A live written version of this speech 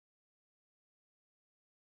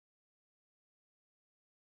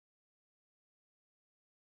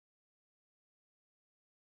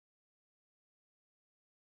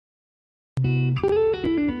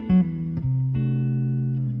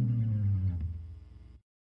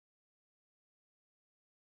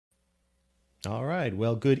All right.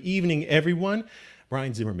 Well, good evening, everyone.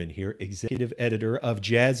 Brian Zimmerman here, executive editor of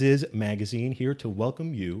Jazz Is magazine, here to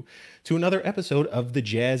welcome you to another episode of the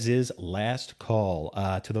Jazz Is Last Call.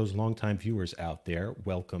 To those longtime viewers out there,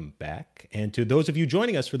 welcome back. And to those of you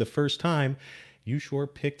joining us for the first time, you sure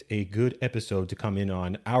picked a good episode to come in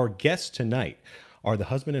on. Our guests tonight are the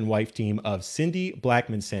husband and wife team of Cindy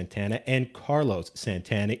Blackman Santana and Carlos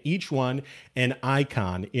Santana, each one an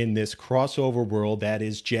icon in this crossover world that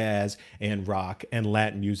is jazz and rock and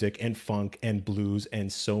Latin music and funk and blues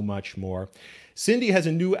and so much more. Cindy has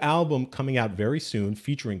a new album coming out very soon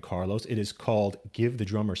featuring Carlos. It is called Give the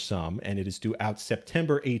Drummer Some, and it is due out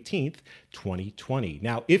September 18th, 2020.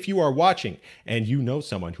 Now, if you are watching and you know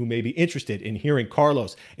someone who may be interested in hearing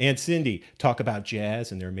Carlos and Cindy talk about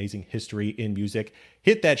jazz and their amazing history in music,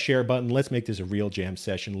 hit that share button. Let's make this a real jam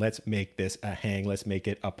session. Let's make this a hang. Let's make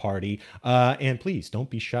it a party. And please don't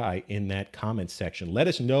be shy in that comment section. Let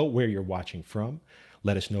us know where you're watching from.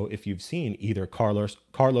 Let us know if you've seen either Carlos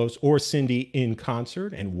or Cindy in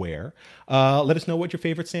concert and where. Let us know what your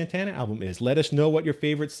favorite Santana album is. Let us know what your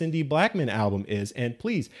favorite Cindy Blackman album is. And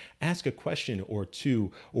please ask a question or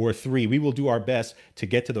two or three. We will do our best to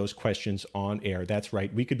get to those questions on air. That's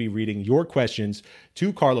right. We could be reading your questions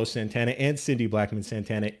to Carlos Santana and Cindy Blackman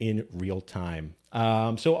Santana in real time.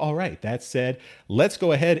 All right, that said, let's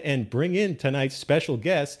go ahead and bring in tonight's special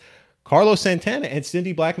guests, Carlos Santana and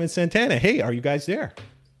Cindy Blackman Santana. Hey, are you guys there?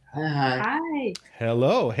 Hi, hi. Hi,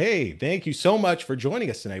 Hello. Hey, thank you so much for joining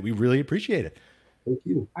us tonight. We really appreciate it. Thank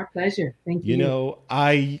you. our pleasure. Thank You you. know,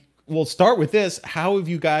 I will start with this. How have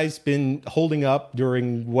you guys been holding up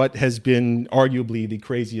during what has been arguably the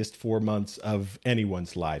craziest 4 months of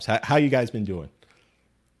anyone's lives? How you guys been doing?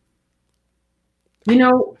 You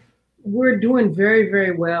know, we're doing very,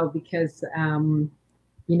 very well because,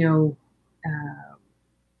 you know, uh,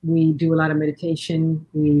 we do a lot of meditation.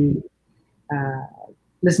 We uh,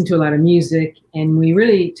 listen to a lot of music, and we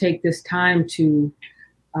really take this time to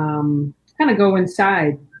kind of go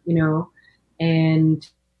inside, and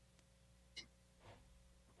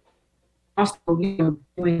also,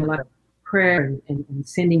 doing a lot of prayer and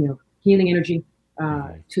sending of healing energy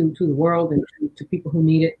Mhm. to the world and to people who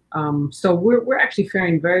need it. So we're actually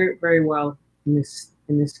faring very, very well in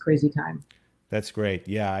this crazy time. That's great.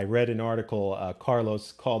 Yeah, I read an article.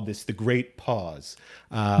 Carlos called this the Great Pause.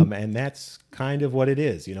 And that's kind of what it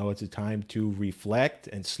is. You know, it's a time to reflect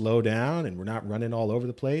and slow down, and we're not running all over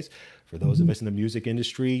the place. For those of Mhm. us in the music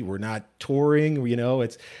industry, we're not touring. You know,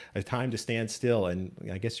 it's a time to stand still. And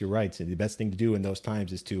I guess you're right. So the best thing to do in those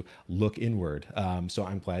times is to look inward. So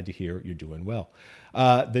I'm glad to hear you're doing well.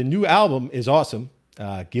 The new album is awesome.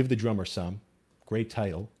 Give the Drummer Some. Great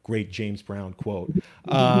title, great James Brown quote.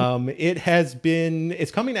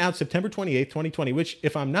 It's coming out September 28th, 2020, which,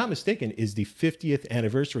 if I'm not mistaken, is the 50th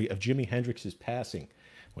anniversary of Jimi Hendrix's passing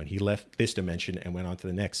when he left this dimension and went on to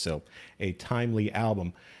the next. So, a timely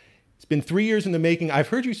album. It's been 3 years in the making. I've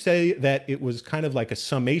heard you say that it was kind of like a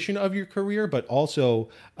summation of your career, but also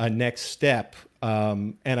a next step.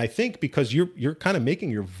 And I think because you're kind of making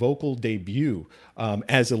your vocal debut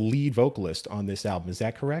as a lead vocalist on this album. Is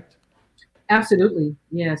that correct? Absolutely,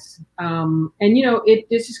 yes. And it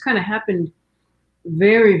this just kind of happened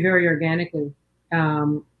very, very organically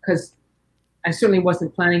because I certainly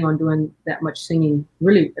wasn't planning on doing that much singing.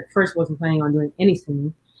 Really, at first, wasn't planning on doing any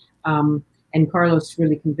singing. And Carlos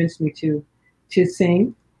really convinced me to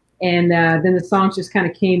sing, and then the songs just kind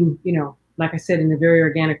of came, like I said, in a very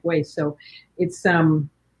organic way. So it's a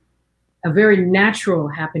very natural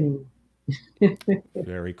happening.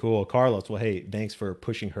 Very cool. Carlos, well, hey, thanks for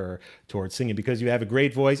pushing her towards singing because you have a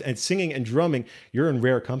great voice and singing and drumming. You're in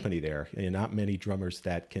rare company there. And not many drummers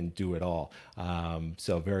that can do it all.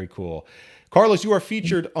 So very cool. Carlos, you are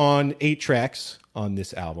featured on 8 tracks on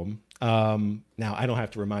this album. Now, I don't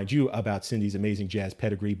have to remind you about Cindy's amazing jazz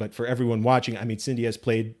pedigree, but for everyone watching, I mean, Cindy has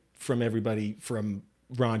played from everybody from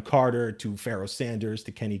Ron Carter to Pharoah Sanders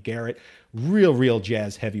to Kenny Garrett, real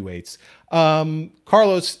jazz heavyweights.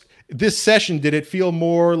 Carlos, this session, did it feel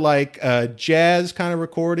more like a jazz kind of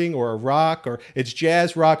recording or a rock, or it's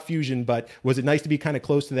jazz rock fusion, but was it nice to be kind of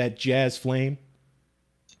close to that jazz flame?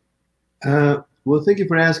 Well, thank you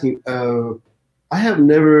for asking. I have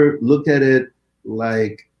never looked at it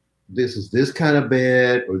like this is this kind of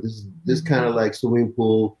bed or this is this kind of Mhm. like swimming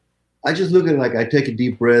pool. I just look at it like I take a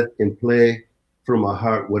deep breath and play from my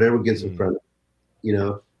heart, whatever gets in Mm, front of me.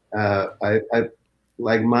 I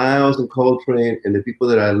like Miles and Coltrane and the people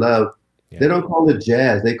that I love. They yeah. don't call it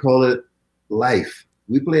jazz; they call it life.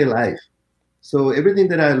 We play life. So everything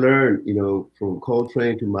that I learned, from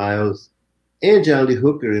Coltrane to Miles and John Lee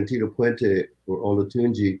Hooker and Tito Puente or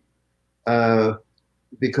Olatunji,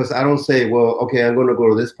 because I don't say, well, okay, I'm going to go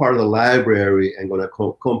to this part of the library and going to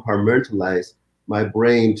compartmentalize my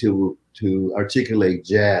brain to articulate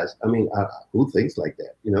jazz. I mean, who thinks like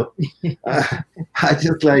that? You know, I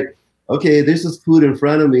just like, okay, this is food in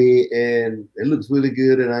front of me and it looks really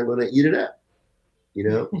good, and I'm going to eat it up. You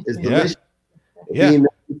know, it's delicious. Yeah.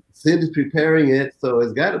 Cindy's preparing it, so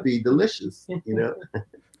it's got to be delicious. You know.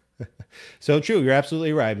 So true. You're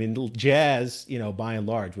absolutely right. I mean, jazz, by and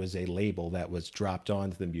large, was a label that was dropped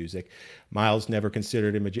onto the music. Miles never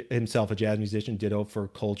considered himself a jazz musician. Ditto for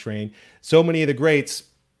Coltrane. So many of the greats,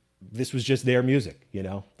 this was just their music.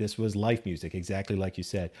 This was life music, exactly like you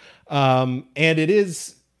said. And it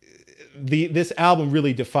is this album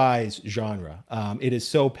really defies genre. It is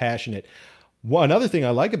so passionate. One other thing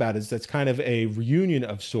I like about it is that's kind of a reunion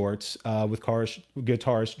of sorts with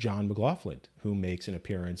guitarist John McLaughlin, who makes an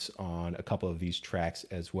appearance on a couple of these tracks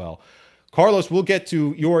as well. Carlos, we'll get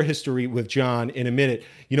to your history with John in a minute,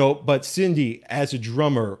 but Cindy, as a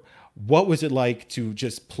drummer, what was it like to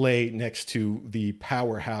just play next to the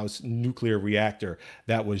powerhouse nuclear reactor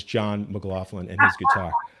that was John McLaughlin and his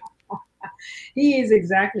guitar? He is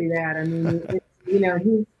exactly that. I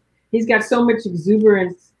mean, he's got so much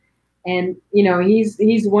exuberance. And,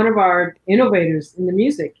 he's one of our innovators in the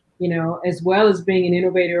music, as well as being an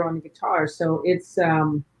innovator on the guitar. So it's,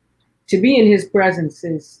 to be in his presence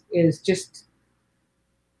is just,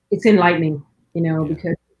 it's enlightening,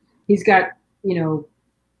 because he's got,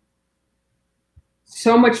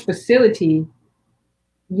 so much facility,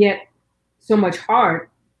 yet so much heart,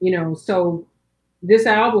 so this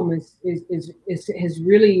album has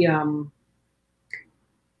really,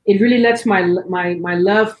 it really lets my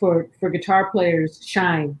love for guitar players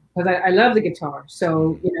shine, because I love the guitar.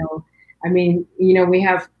 So, we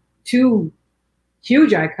have two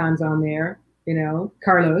huge icons on there,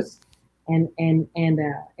 Carlos and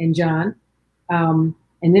John. And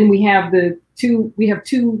then we have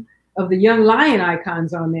two of the young lion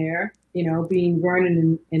icons on there, being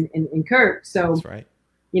Vernon and Kurt. So that's right.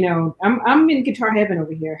 I'm in guitar heaven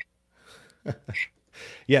over here.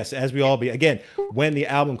 Yes, as we all be. Again, when the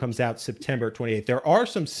album comes out September 28th, there are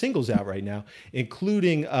some singles out right now,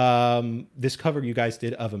 including this cover you guys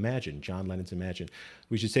did of Imagine, John Lennon's Imagine.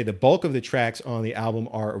 We should say the bulk of the tracks on the album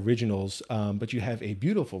are originals, but you have a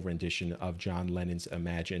beautiful rendition of John Lennon's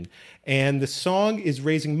Imagine. And the song is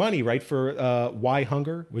raising money, right, for Why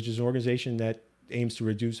Hunger, which is an organization that aims to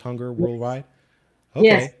reduce hunger worldwide?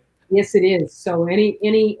 Okay. Yes, it is. So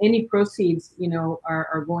any proceeds,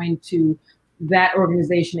 are going to that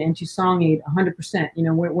organization and to Song Aid 100%.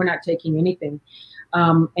 We're not taking anything.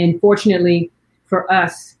 And fortunately for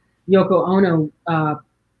us, Yoko Ono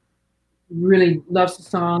really loves the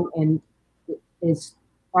song and is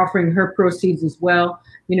offering her proceeds as well.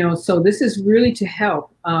 So this is really to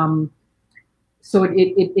help. So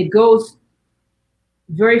it goes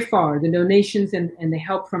very far. The donations and the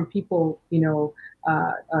help from people,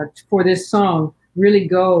 for this song really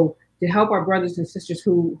go to help our brothers and sisters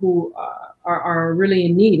who are really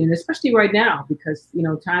in need, and especially right now, because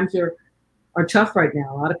times are tough right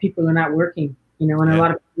now. A lot of people are not working, and a lot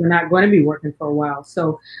of people are not going to be working for a while.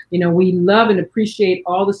 So we love and appreciate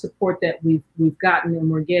all the support that we've gotten and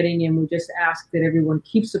we're getting, and we just ask that everyone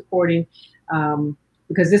keep supporting,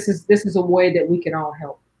 because this is a way that we can all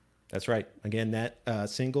help. That's right. Again, that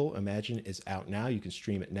single, Imagine, is out now. You can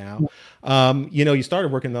stream it now. You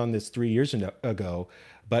started working on this 3 years ago,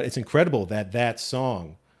 but it's incredible that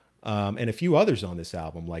song and a few others on this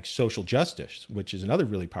album, like Social Justice, which is another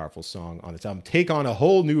really powerful song on this album, take on a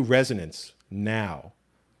whole new resonance now.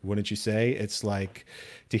 Wouldn't you say? It's like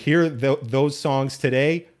to hear those songs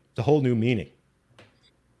today, the whole new meaning.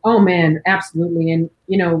 Oh, man, absolutely. And,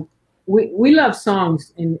 we love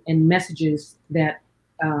songs and messages that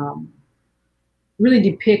really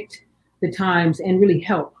depict the times and really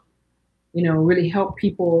help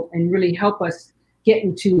people and really help us get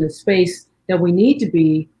into the space that we need to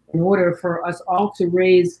be in order for us all to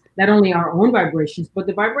raise not only our own vibrations, but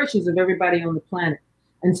the vibrations of everybody on the planet.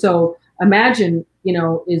 And so Imagine,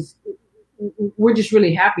 we're just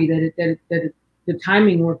really happy that the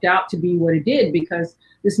timing worked out to be what it did, because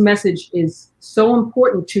this message is so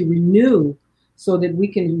important to renew so that we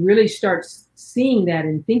can really start seeing that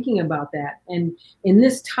and thinking about that. And in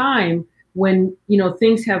this time when,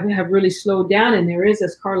 things have really slowed down, and there is,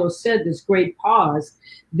 as Carlos said, this great pause,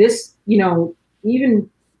 this, even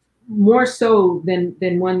more so than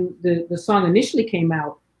when the song initially came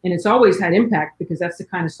out, and it's always had impact because that's the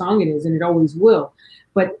kind of song it is, and it always will.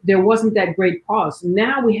 But there wasn't that great pause.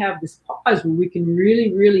 Now we have this pause where we can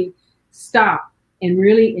really, really stop and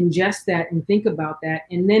really ingest that and think about that,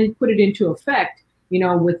 and then put it into effect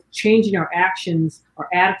with changing our actions, our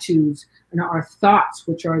attitudes, and our thoughts,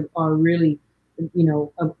 which are really,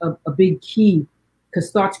 a big key, because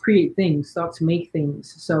thoughts create things, thoughts make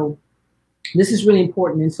things. So this is really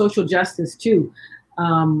important. And social justice too.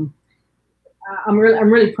 I'm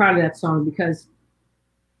really proud of that song, because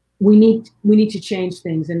we need to change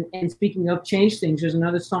things. And speaking of change things, there's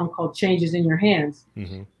another song called "Changes in Your Hands,"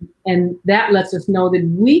 and that lets us know that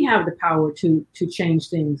we have the power to change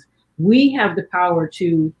things. We have the power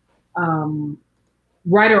to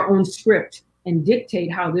write our own script and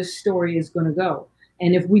dictate how this story is going to go.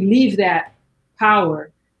 And if we leave that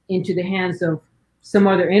power into the hands of some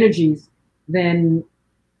other energies, then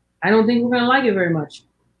I don't think we're going to like it very much.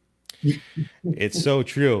 It's so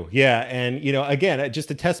true. Yeah. And, again, just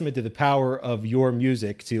a testament to the power of your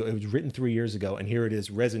music. It was written 3 years ago, and here it is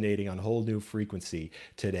resonating on a whole new frequency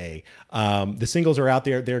today. The singles are out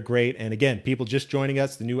there. They're great. And again, people just joining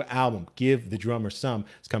us, the new album, Give the Drummer Some,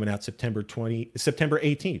 is coming out September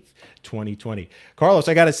 18th, 2020. Carlos,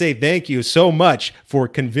 I got to say thank you so much for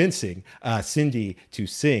convincing Cindy to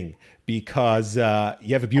sing, because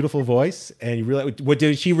you have a beautiful voice, and you really.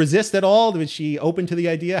 Did she resist at all? Was she open to the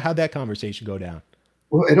idea? How'd that conversation go down?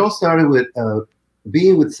 Well, it all started with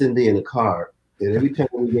being with Cindy in a car, and every time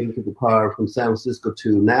we get into the car from San Francisco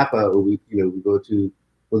to Napa, or we go to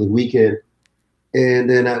for the weekend, and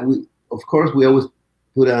then of course we always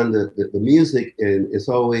put on the music, and it's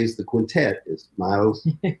always the quintet. It's Miles,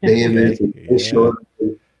 David, and Short,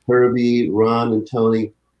 and Herbie, Ron, and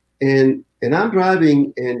Tony, and I'm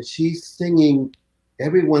driving, and she's singing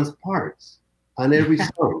everyone's parts on every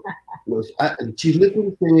song. She's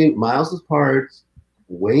literally singing Miles's parts,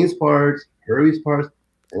 Wayne's parts, Herbie's parts,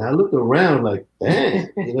 and I looked around like, dang,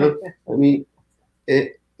 I mean,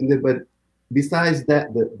 but besides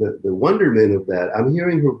that, the wonderment of that, I'm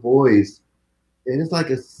hearing her voice, and it's like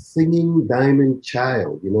a singing diamond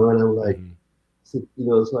child, and I'm like, so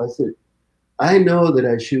I said, I know that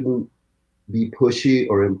I shouldn't be pushy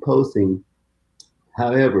or imposing.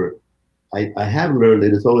 However, I have learned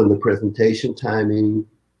that it's all in the presentation timing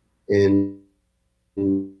and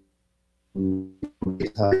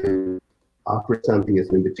how you offer something as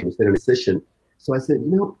an invitation instead of a musician. So I said,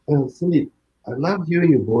 Cindy, I love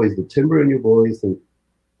hearing your voice, the timbre in your voice, and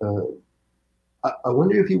I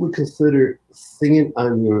wonder if you would consider singing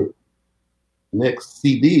on your next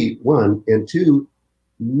CD, one, and two,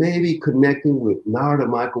 maybe connecting with Narada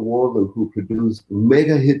Michael Walden, who produced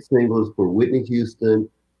mega hit singles for Whitney Houston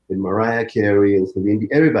and Mariah Carey and Celine Dion,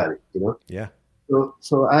 everybody, Yeah.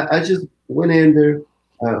 So I just went in there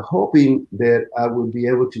hoping that I would be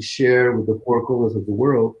able to share with the four corners of the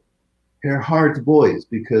world her heart's voice,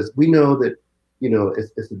 because we know that,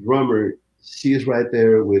 as a drummer, she is right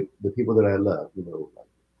there with the people that I love, like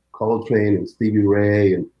Coltrane and Stevie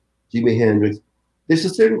Ray and Jimi Hendrix. There's a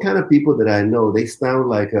certain kind of people that I know, they sound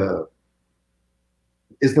like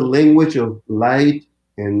it's the language of light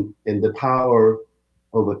and the power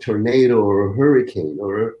of a tornado or a hurricane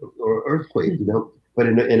or earthquake, but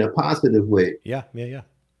in a positive way. Yeah.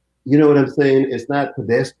 You know what I'm saying? It's not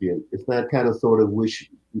pedestrian. It's not kind of sort of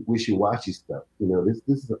wishy-washy stuff. This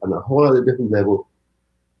is on a whole other different level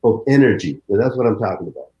of energy. So that's what I'm talking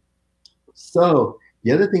about. So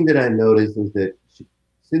the other thing that I noticed is that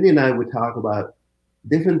Cindy and I would talk about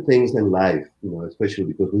different things in life, especially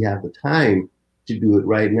because we have the time to do it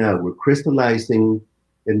right now. We're crystallizing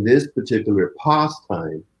in this particular pause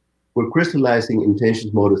time. We're crystallizing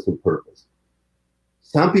intentions, motives, and purpose.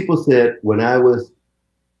 Some people said when I was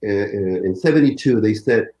in 72,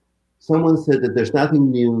 someone said that there's nothing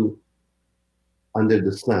new under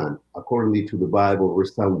the sun, according to the Bible or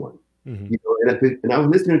someone. And I was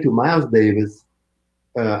listening to Miles Davis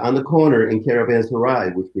on the corner in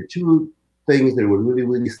Caravanserai, which were two things that were really,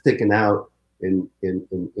 really sticking out in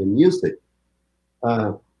music.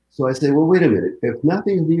 So I said, well, wait a minute. If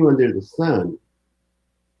nothing's new under the sun,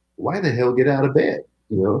 why the hell get out of bed?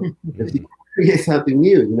 If you create something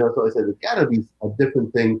new, So I said, there's got to be a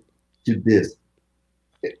different thing to this.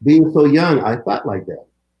 Being so young, I thought like that.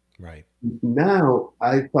 Right. Now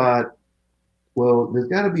I thought, well, there's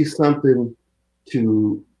got to be something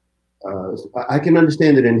to. I can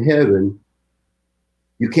understand that in heaven,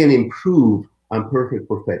 you can improve on perfect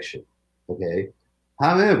perfection. Okay.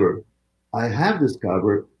 However, I have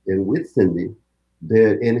discovered, and with Cindy,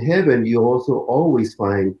 that in heaven you also always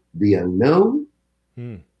find the unknown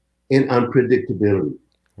and unpredictability.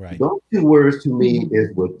 Right. Those two words to me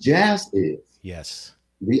is what jazz is. Yes.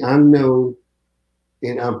 The unknown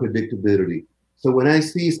and unpredictability. So when I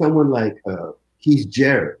see someone like Keith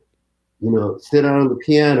Jarrett, sit on the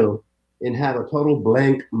piano and have a total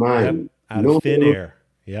blank mind. Yep. Out of thin air.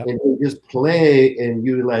 Yeah. and you just play, and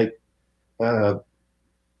you like uh,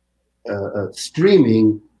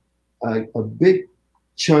 streaming a big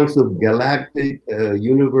chunks of galactic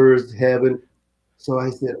universe, heaven. So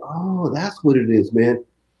I said, "Oh, that's what it is, man.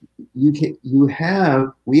 We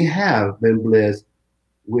have been blessed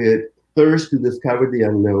with thirst to discover the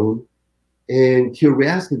unknown and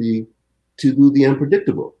curiosity to do the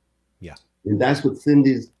unpredictable." Yeah. And that's what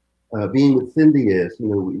Cindy's being with Cindy is. You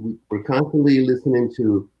know, we're constantly listening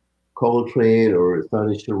to Coltrane or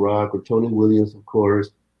Sonny Chirac or Tony Williams, of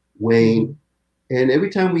course, Wayne. Mm-hmm. And every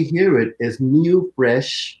time we hear it, it's new,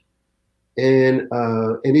 fresh, and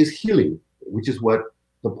it's healing, which is what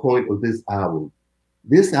the point of this album.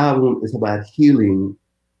 This album is about healing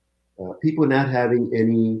people not having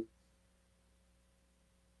any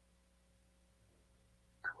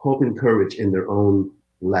hope and courage in their own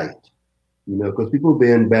light. You know, because people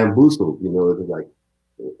been bamboozled. You know, it's like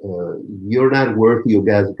you're not worthy of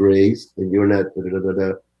God's grace, and you're not. Da, da, da,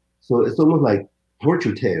 da. So it's almost like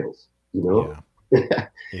torture tales. You know. Yeah.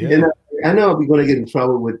 Yeah. And I know we're going to get in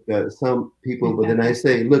trouble with some people, but then I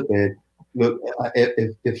say, look, man, look,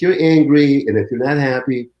 if you're angry and if you're not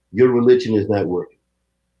happy, your religion is not working.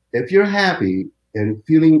 If you're happy and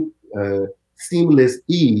feeling seamless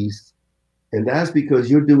ease, and that's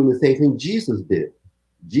because you're doing the same thing Jesus did.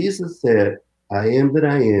 Jesus said, I am that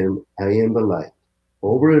I am the light,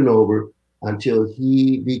 over and over until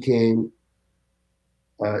he became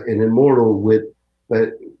an immortal with,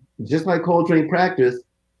 but just like Coltrane practiced,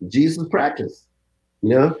 Jesus practiced, you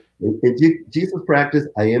know, and Jesus practiced,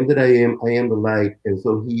 I am that I am the light. And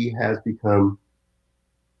so he has become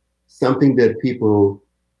something that people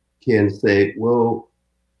can say, well,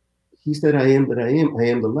 he said, I am that I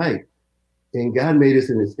am the light. And God made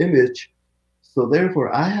us in his image. So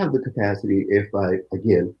therefore I have the capacity, if I,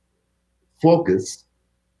 again, focus,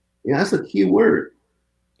 you know, that's a key word.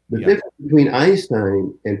 The difference between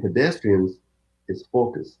Einstein and pedestrians is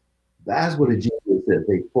focus. That's what a genius says.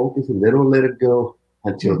 They focus and they don't let it go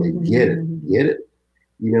until they get it. Get it?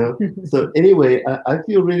 You know? So anyway, I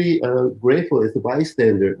feel really grateful as a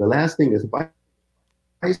bystander. The last thing is a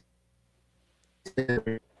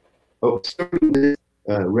bystander of this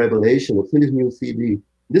revelation of Cindy's new CD.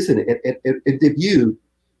 Listen, it debuted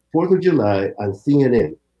 4th of July on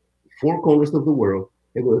CNN, 4 corners of the world.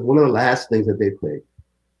 It was one of the last things that they played.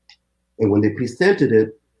 And when they presented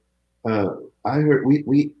it, I heard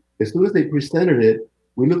we as soon as they presented it,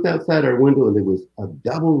 we looked outside our window and there was a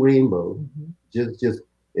double rainbow, just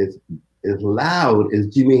as loud as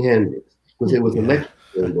Jimi Hendrix, because it was electric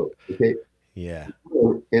rainbow. Okay. Yeah.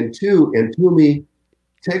 And Toomey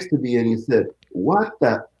texted me and he said, "What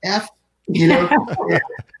the F?" You know,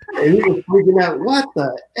 and he was freaking out. What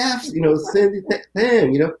the F? You know, Cindy,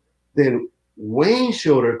 damn. You know. Then Wayne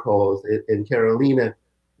Shoulder calls and Carolina,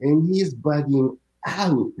 and he's bugging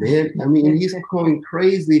out, man. I mean, he's going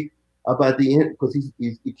crazy about the end because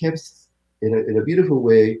he kept in a beautiful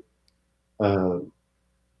way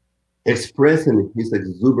expressing his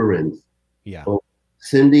exuberance. Yeah. Of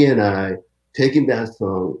Cindy and I taking that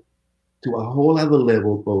song to a whole other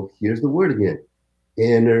level. Both, here's the word again,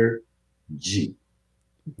 energy.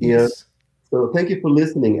 Yes. So thank you for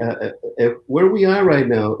listening. Where we are right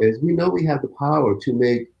now is we know we have the power to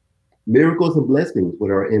make miracles and blessings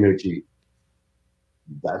with our energy.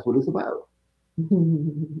 That's what it's about.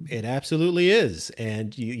 It absolutely is.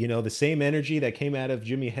 And you know, the same energy that came out of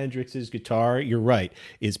Jimi Hendrix's guitar, you're right,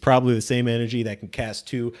 is probably the same energy that can cast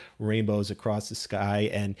 2 rainbows across the sky.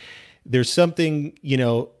 And there's something, you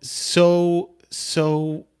know, so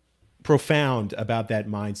profound about that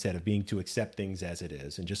mindset of being to accept things as it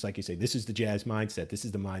is. And just like you say, this is the jazz mindset. This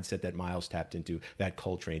is the mindset that Miles tapped into, that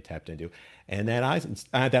Coltrane tapped into, and that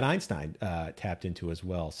Einstein tapped into as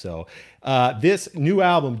well. So this new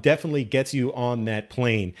album definitely gets you on that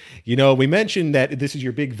plane. You know, we mentioned that this is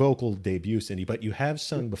your big vocal debut, Cindy, but you have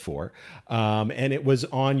sung before. And it was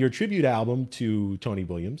on your tribute album to Tony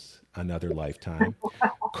Williams, Another Lifetime.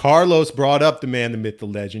 Carlos brought up the man, the myth, the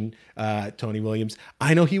legend, Tony Williams.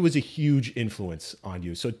 I know he was a huge influence on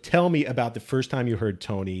you. So tell me about the first time you heard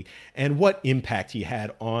Tony and what impact he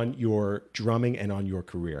had on your drumming and on your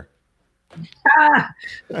career.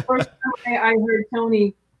 The first time I heard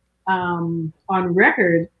Tony on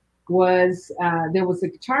record was there was a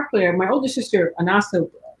guitar player. My older sister, Anasa,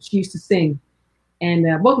 she used to sing.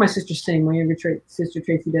 And both my sisters sing. My younger sister,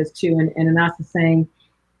 Tracy, does too. And Anasa sang.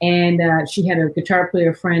 And she had a guitar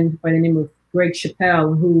player friend by the name of Greg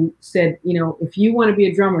Chappelle who said, you know, if you want to be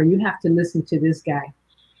a drummer, you have to listen to this guy.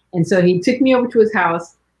 And so he took me over to his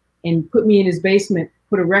house and put me in his basement,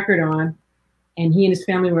 put a record on, and he and his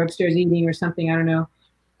family were upstairs eating or something, I don't know.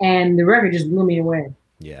 And the record just blew me away.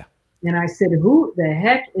 Yeah. And I said, who the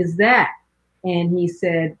heck is that? And he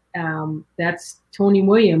said, that's Tony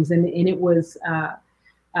Williams. And it was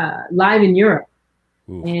Live in Europe.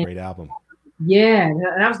 Ooh, And great album. yeah,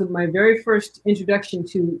 that was my very first introduction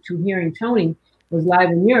to hearing Tony was Live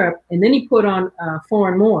in Europe. And then he put on Four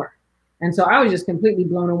and More. And so I was just completely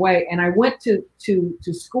blown away. And I went to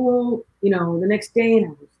school, the next day, and I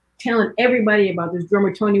was telling everybody about this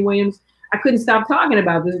drummer, Tony Williams. I couldn't stop talking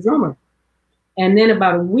about this drummer. And then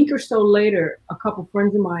about a week or so later, a couple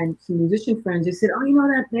friends of mine, some musician friends, they said, oh,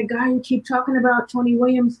 that guy you keep talking about, Tony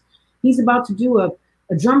Williams, he's about to do a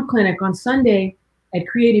drum clinic on Sunday at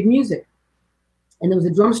Creative Music. And there was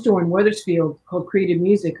a drum store in Wethersfield called Creative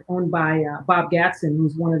Music, owned by Bob Gatson,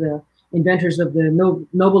 who's one of the inventors of the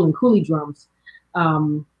Noble and Cooley drums.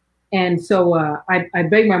 And so I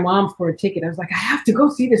begged my mom for a ticket. I was like, I have to go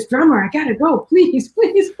see this drummer. I got to go. Please,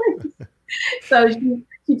 please, please. So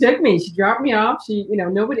she took me. She dropped me off. I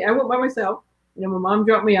went by myself. My mom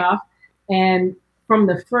dropped me off. And from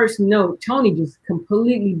the first note, Tony just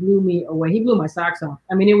completely blew me away. He blew my socks off.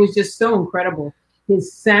 I mean, it was just so incredible.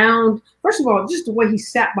 His sound, first of all, just the way he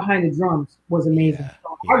sat behind the drums was amazing. Yeah,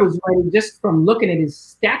 so yeah. I was ready just from looking at his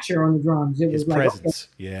stature on the drums. It was His like, presence.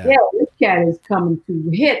 okay, Yeah. this cat is coming to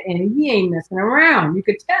hit, and he ain't messing around. You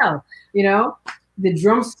could tell, The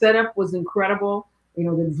drum setup was incredible.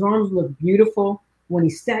 The drums looked beautiful. When he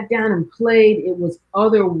sat down and played, it was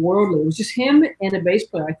otherworldly. It was just him and a bass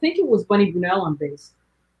player. I think it was Bunny Brunel on bass.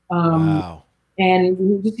 Wow.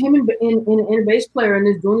 And just him and a bass player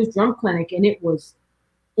and doing this drum clinic, and it was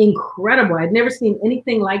incredible. I'd never seen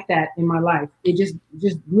anything like that in my life. It just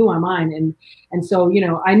blew my mind. And so,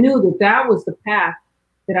 I knew that was the path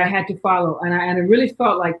that I had to follow. And I really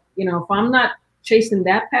felt like, if I'm not chasing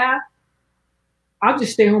that path, I'll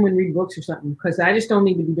just stay home and read books or something, because I just don't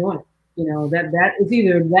need to be doing it. That is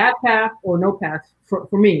either that path or no path for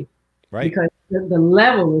me. Right. Because the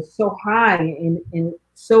level is so high and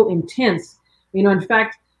so intense. In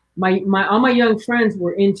fact, my all my young friends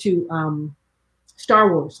were into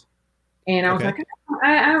Star Wars. And I was like,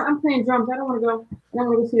 I'm playing drums. I don't want to go. I don't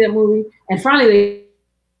want to go see that movie. And finally,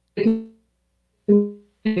 and I'm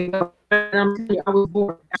telling you, I was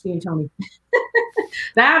born seeing Tony.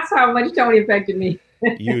 That's how much Tony affected me.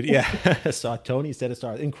 Saw Tony instead of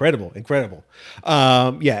stars. Incredible.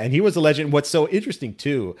 And he was a legend. What's so interesting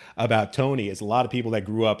too about Tony is a lot of people that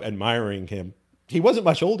grew up admiring him. He wasn't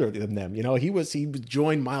much older than them. He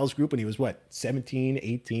joined Miles' group when he was 17,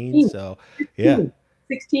 18. So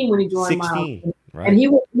 16 when he joined 16, Miles. right. And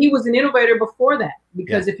he was an innovator before that,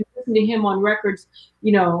 because Yeah. if you listen to him on records,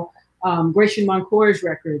 Gratian Moncour's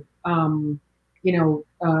record, he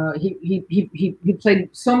played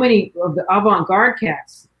so many of the avant-garde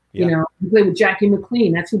cats. Yeah. He played with Jackie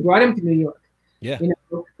McLean. That's who brought him to New York. Yeah.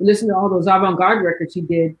 Listen to all those avant-garde records he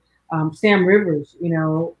did. Sam Rivers.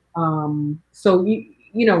 So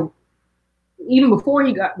even before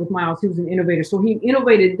he got with Miles, he was an innovator. So he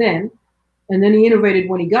innovated then, and then he innovated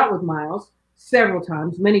when he got with Miles several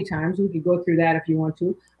times, many times. We could go through that if you want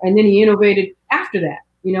to. And then he innovated after that,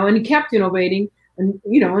 and he kept innovating, and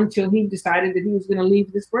until he decided that he was going to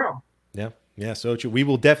leave this world. Yeah, so true. We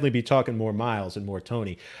will definitely be talking more Miles and more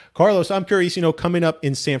Tony. Carlos, I'm curious, coming up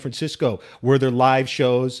in San Francisco, were there live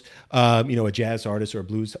shows, a jazz artist or a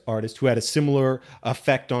blues artist who had a similar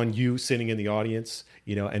effect on you sitting in the audience,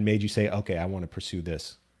 and made you say, okay, I want to pursue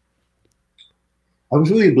this? I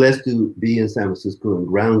was really blessed to be in San Francisco in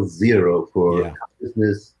ground zero for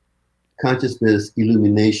consciousness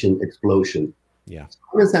illumination explosion. Yeah.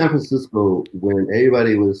 I'm in San Francisco when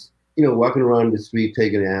everybody was, walking around the street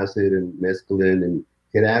taking acid and mescaline and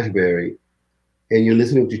Haight-Ashbury, and you're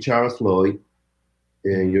listening to Charles Floyd,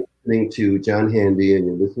 and you're listening to John Handy, and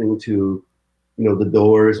you're listening to, The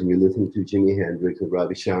Doors, and you're listening to Jimi Hendrix and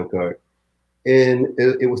Ravi Shankar. And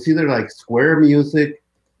it was either like square music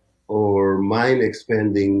or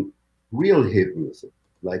mind-expanding real hit music,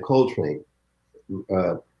 like Coltrane.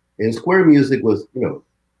 And square music was,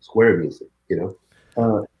 square music,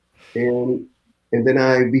 And then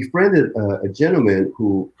I befriended a gentleman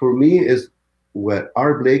who, for me, is what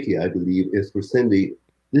Art Blakey, I believe, is for Cindy.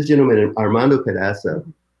 This gentleman, Armando Peraza,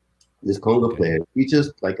 this conga player, he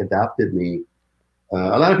just adopted me.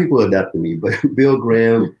 A lot of people adopted me, but Bill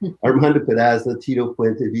Graham, Armando Peraza, Tito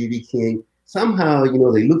Puente, B.B. King, somehow,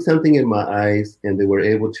 they looked something in my eyes and they were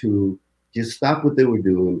able to just stop what they were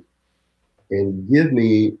doing and give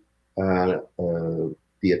me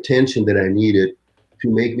the attention that I needed to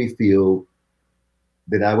make me feel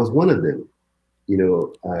that I was one of them,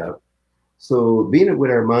 So being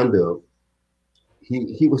with Armando,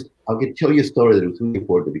 he was, I'll tell you a story that was really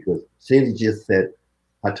important, because Cindy just said,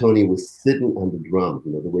 how Tony was sitting on the drum,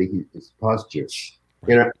 the way his posture.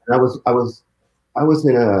 And I was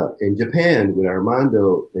in Japan with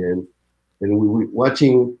Armando, and we were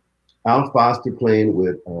watching Al Foster playing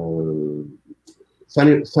with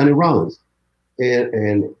Sonny Rollins,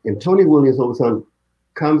 and Tony Williams all of a sudden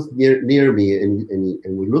comes near me, and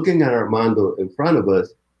we're looking at Armando in front of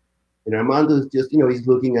us, and Armando is just he's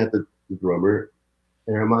looking at the drummer,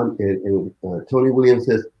 and Tony Williams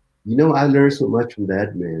says, I learned so much from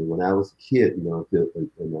that man when I was a kid,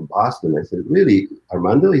 in Boston. I said, really,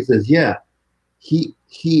 Armando? He says, yeah.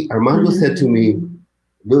 Armando said to me,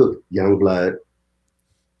 look, young blood,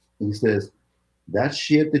 he says, that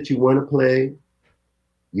shit that you want to play,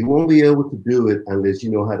 you won't be able to do it unless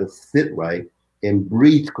you know how to sit right and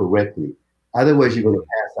breathe correctly. Otherwise, you're going to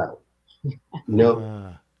pass out.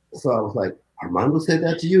 So I was like, Armando said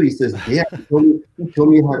that to you? He says, yeah, he told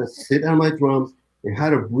me how to sit on my drums and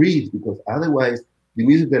how to breathe, because otherwise, the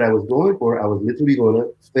music that I was going for, I was literally going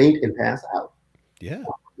to faint and pass out. Yeah.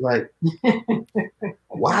 Like,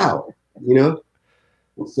 wow,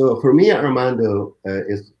 So for me, Armando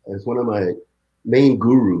is one of my main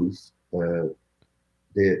gurus.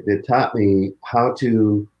 They taught me how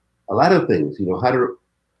to, a lot of things,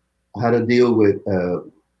 how to deal with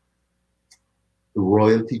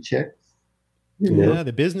royalty checks. Yeah,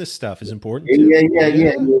 the business stuff is important too.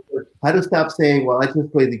 Yeah. How to stop saying, well, I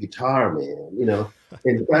just play the guitar, man,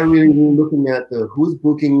 and start really looking at who's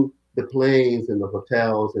booking the planes and the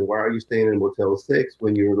hotels, and why are you staying in Motel 6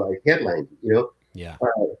 when you're like headlining, Yeah.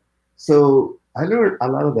 So I learned a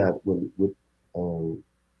lot of that with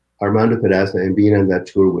Armando Peraza and being on that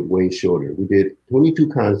tour with Wayne Shorter. We did 22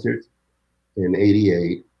 concerts in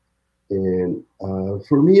 '88, and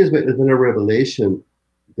for me, it's been a revelation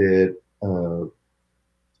that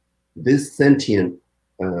this sentient,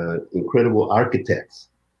 incredible architects,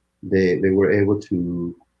 they were able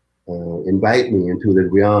to invite me into the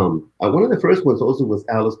realm. One of the first ones also was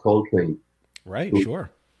Alice Coltrane. Right,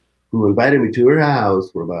 sure. Who invited me to her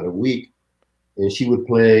house for about a week, and she would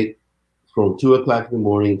play from 2:00 in the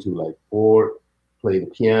morning to like 4, play the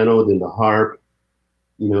piano, then the harp,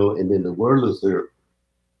 and then the Wurlitzer.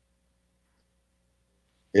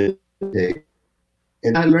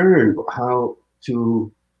 And I learned how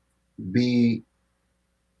to be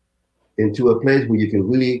into a place where you can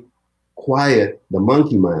really quiet the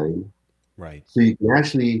monkey mind, right? So you can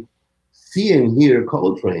actually see and hear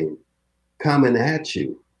Coltrane coming at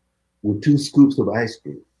you with 2 scoops of ice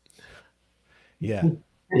cream. Yeah,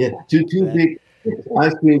 two big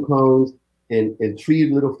ice cream cones and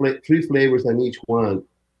 3 flavors on each one.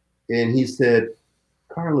 And he said,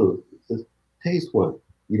 Carlos, just taste one,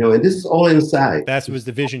 and this is all inside. That was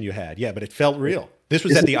the vision you had, yeah, but it felt real. This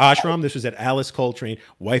was at the ashram. This was at Alice Coltrane,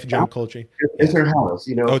 wife John Coltrane. It's her house,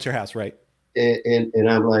 Oh, it's her house, right? And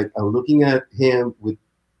I'm looking at him with,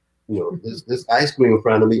 this ice cream in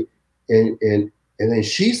front of me, and then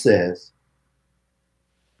she says,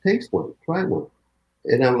 taste one, try one.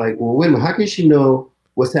 And I'm like, well, wait a minute, how can she know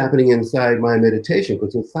what's happening inside my meditation?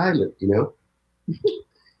 Because it's silent,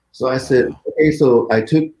 So I said, okay, so I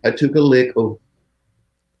took a lick of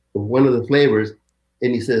one of the flavors,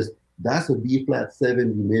 and he says, that's a B flat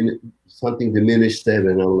 7 something diminished 7.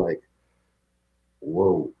 And I'm like,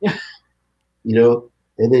 whoa,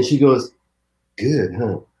 and then she goes, good,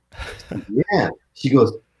 huh? Yeah. She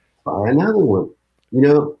goes, try another one,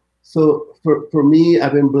 So for me,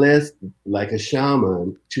 I've been blessed like a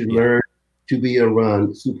shaman to learn to be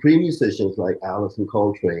around supreme musicians like Alice and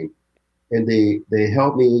Coltrane. And they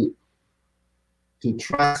help me to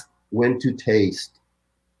trust when to taste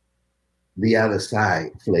the other side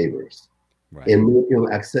flavors, right, and make them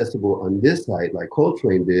accessible on this side, like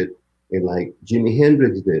Coltrane did and like Jimi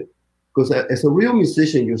Hendrix did. Because as a real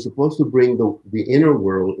musician, you're supposed to bring the inner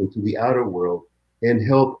world into the outer world and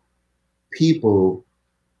help people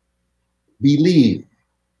believe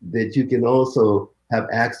that you can also have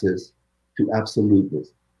access to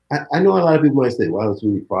absoluteness. I know a lot of people might say, well, it's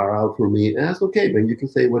really far out for me. And that's okay, man. You can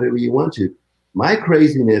say whatever you want to. My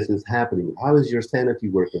craziness is happening. How is your sanity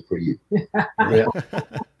working for you? Yeah.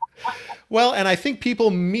 Well, and I think people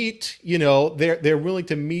meet, they're willing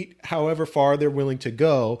to meet however far they're willing to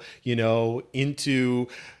go, into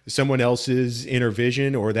someone else's inner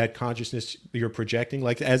vision or that consciousness you're projecting,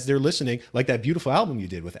 like as they're listening, like that beautiful album you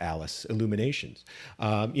did with Alice, Illuminations.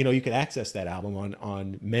 You can access that album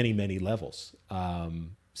on many, many levels.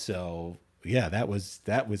 So yeah, that was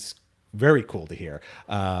very cool to hear.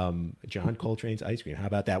 John Coltrane's Ice Cream. How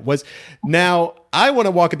about that? Now I want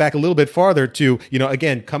to walk it back a little bit farther to,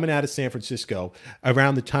 again, coming out of San Francisco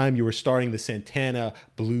around the time you were starting the Santana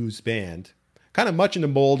Blues Band. kind of much in the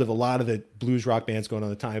mold of a lot of the blues rock bands going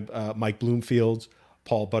on at the time, Mike Bloomfield's,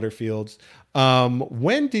 Paul Butterfield's.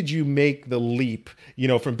 When did you make the leap,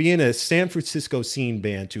 from being a San Francisco scene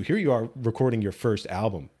band to here you are recording your first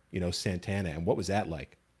album, Santana, and what was that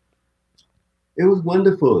like? It was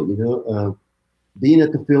wonderful, being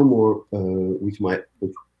at the Fillmore, which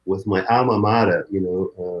was my alma mater.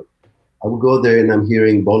 I would go there and I'm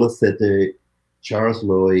hearing Bola Sete, Charles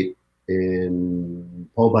Lloyd, and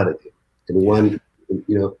Paul Butterfield, and one, and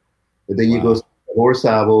then you go Horace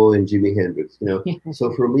Sabo and Jimi Hendrix.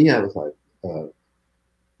 So for me, I was like.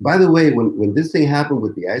 By the way, when this thing happened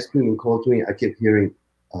with the ice cream and cold drink, I kept hearing,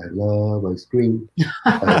 "I love ice cream."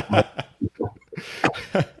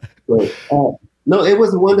 But, no, it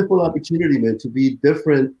was a wonderful opportunity, man, to be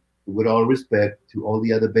different. With all respect to all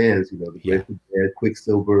the other bands, the Grateful Dead,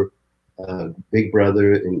 Quicksilver, Big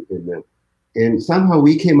Brother, and somehow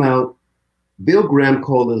we came out. Bill Graham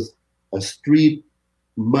called us a street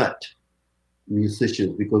mutt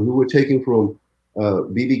musicians because we were taken from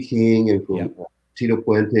B.B. King and from Tito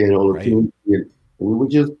Puente and all of them. And we were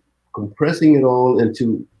just compressing it all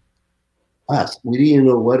into us. We didn't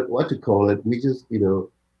know what to call it. We just,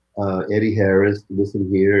 Eddie Harris, listen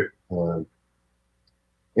here.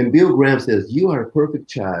 And Bill Graham says, "You are a perfect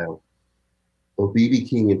child of B.B.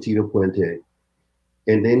 King and Tito Puente."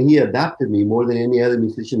 And then he adopted me more than any other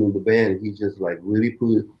musician in the band. He just like really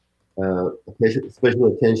put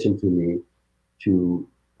special attention to me to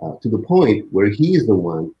the point where he's the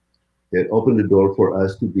one that opened the door for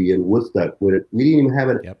us to be in Woodstock. Where we didn't even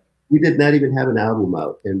have we did not even have an album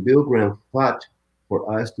out. And Bill Graham fought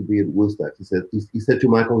for us to be in Woodstock. He said to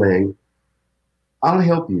Michael Lang, "I'll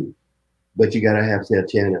help you, but you gotta have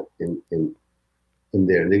Santana in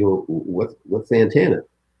there." And they go, "What's Santana?"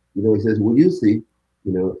 He says, "Well, you see."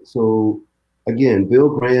 So again, Bill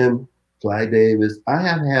Graham, Clyde Davis, I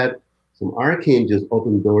have had some archangels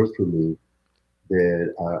open doors for me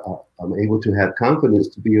that I'm able to have confidence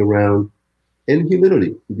to be around, and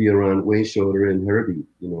humility to be around Wayne Shorter and Herbie.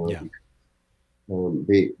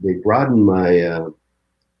 They broaden my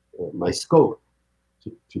my scope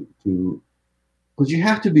to because you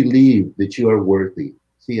have to believe that you are worthy.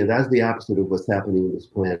 See, and that's the opposite of what's happening in this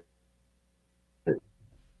planet. It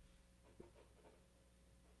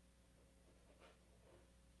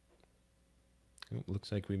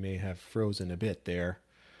looks like we may have frozen a bit there.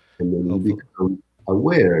 And then you become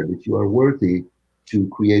aware that you are worthy to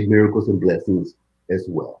create miracles and blessings as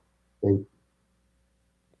well. Thank you.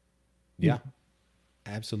 Yeah,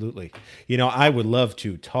 absolutely. I would love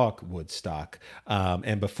to talk Woodstock.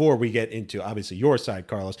 And before we get into obviously your side,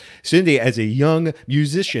 Carlos, Cindy, as a young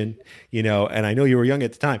musician, and I know you were young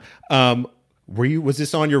at the time, was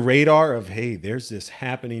this on your radar of, hey, there's this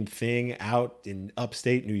happening thing out in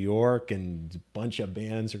upstate New York and a bunch of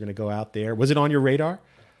bands are going to go out there? Was it on your radar?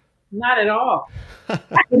 Not at all. I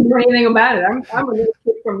didn't know anything about it. I'm a little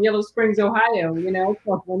kid from Yellow Springs, Ohio,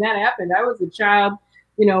 So when that happened, I was a child,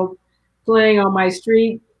 playing on my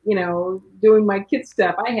street, doing my kid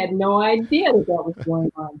stuff. I had no idea that was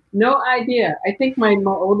going on. No idea. I think my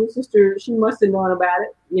older sister, she must have known about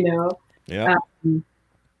it, Yeah.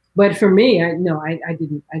 But for me, I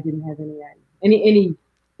didn't have any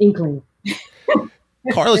inkling.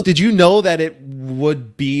 Carlos, did you know that it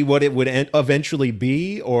would be what it would eventually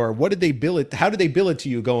be, or what did they bill it? How did they bill it to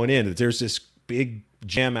you going in? There's this big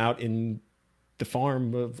jam out in the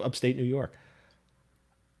farm of upstate New York.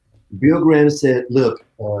 Bill Graham said, "Look,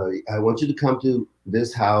 I want you to come to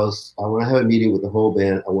this house. I want to have a meeting with the whole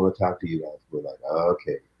band. I want to talk to you guys." We're like,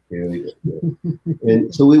 "Okay, here we go."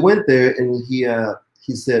 And so we went there, and he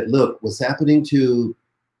said, "Look, what's happening to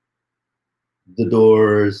the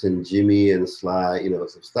Doors and Jimmy and Sly,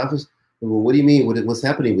 some stuff is, well, what do you mean? What's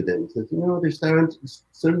happening with them?" He says, there's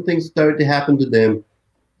certain things started to happen to them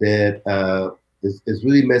that is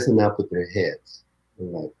really messing up with their heads."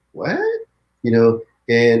 I'm like, "What?"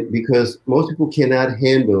 And because most people cannot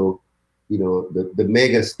handle, the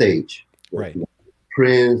mega stage. Right.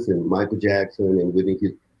 Prince and Michael Jackson and Whitney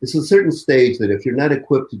Houston. It's a certain stage that if you're not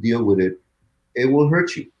equipped to deal with it, it will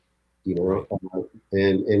hurt you, Right.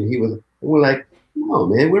 And we're like, "No,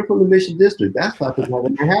 man, we're from the Mission District. That's not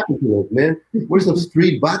going to happen to us, man. We're some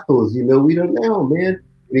street vatos, we don't know, man."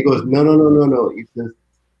 And he goes, No. He says,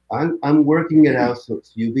 I'm working it out so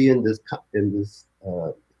you be in this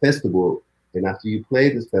festival, and after you play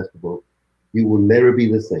this festival, you will never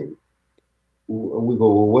be the same. We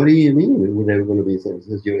go, "Well, what do you mean we're never going to be the same?" He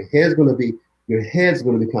says, your head's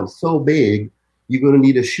going to become so big, you're going to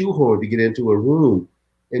need a shoehorn to get into a room."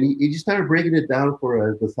 And he just started breaking it down for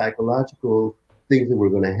us, the psychological things that were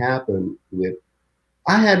going to happen with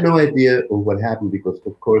I had no idea of what happened because,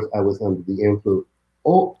 of course, I was under the influence.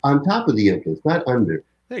 Oh, on top of the influence, not under.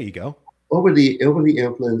 There you go. Over the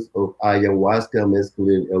influence of ayahuasca,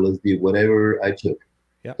 mescaline, LSD, whatever I took.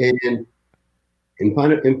 Yep. And in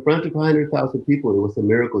front of 100,000 people, it was a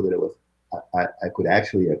miracle that it was I could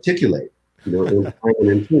actually articulate, in time and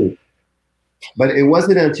in tune. But it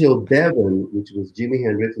wasn't until Devin, which was Jimi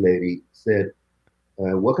Hendrix lady, said,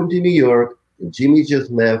 "Welcome to New York." And Jimmy just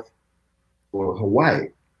left for Hawaii,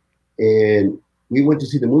 and we went to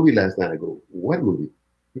see the movie last night. I go, "What movie?"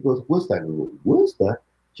 He goes, "Woodstock." I go, "Woodstock?"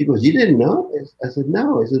 She goes, "You didn't know?" I said,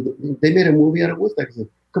 "No." I said, "They made a movie out of Woodstock." I said,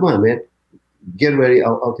 "Come on, man, get ready.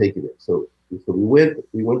 I'll take you there." So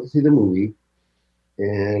we went to see the movie,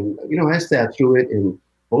 and I sat through it, and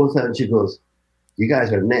all of a sudden she goes, "You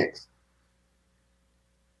guys are next."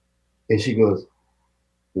 And she goes,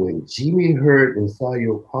 "When Jimmy heard and saw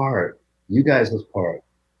your part, you guys' part,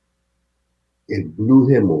 it blew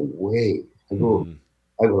him away." I go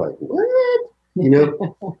like, "What?"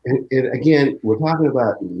 And again, we're talking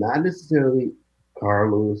about not necessarily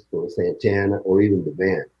Carlos or Santana or even the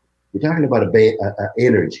band. We're talking about a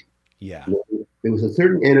energy. Yeah. There was a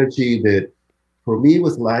certain energy that, for me,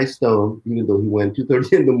 was Sly Stone, even though he went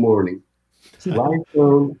 2:30 in the morning. Sly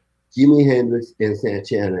Stone, Jimi Hendrix, and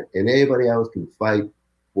Santana, and everybody else can fight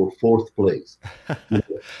for fourth place. But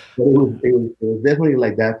it was definitely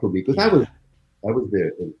like that for me because I was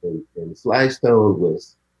there, and Sly Stone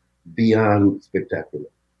was beyond spectacular.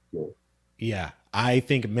 Yeah, I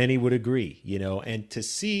think many would agree, and to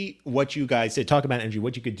see what you guys did, talk about energy,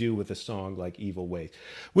 what you could do with a song like Evil Ways,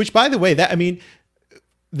 which, by the way,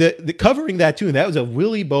 the covering that tune, that was a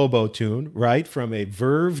Willie Bobo tune, right? From a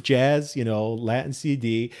Verve Jazz, Latin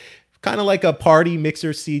CD, kind of like a party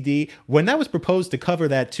mixer CD. When that was proposed to cover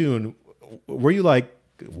that tune, were you like,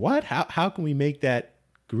 what? How can we make that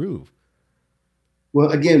groove?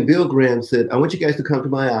 Well, again, Bill Graham said, "I want you guys to come to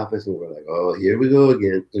my office." And we're like, "Oh, here we go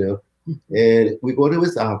again," And we go to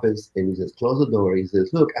his office, and he says, "Close the door." He says,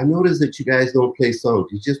 "Look, I noticed that you guys don't play songs.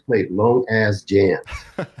 You just play long ass jams."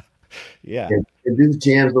 Yeah. And these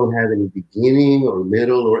jams don't have any beginning or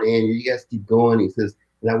middle or end. You guys keep going. He says,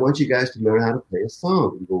 "And I want you guys to learn how to play a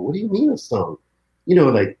song." We go, "What do you mean a song?"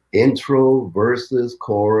 Like intro, verses,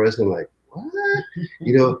 chorus, and like,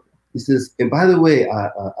 what? He says, "And by the way,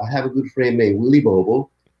 I have a good friend named Willie Bobo,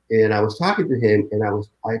 and I was talking to him, and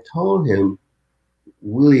I told him,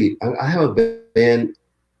 Willie, I have a band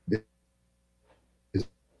that is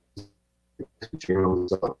your own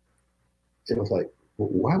song." And I was like, "Well,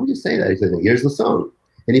 why would you say that?" He said, "Here's the song."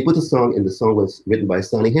 And he put the song, and the song was written by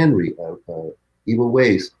Sonny Henry of Evil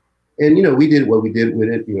Ways. And, we did what we did with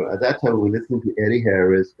it. At that time, we were listening to Eddie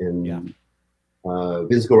Harris and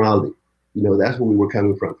Vince Guaraldi. That's where we were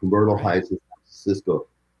coming from Myrtle Heights in San Francisco.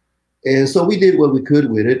 And so we did what we could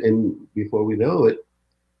with it. And before we know it,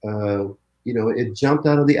 it jumped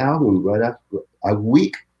out of the album right after a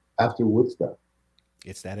week after Woodstock.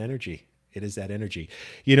 It's that energy. It is that energy.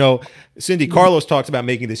 Cindy, Carlos talks about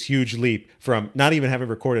making this huge leap from not even having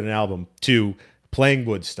recorded an album to playing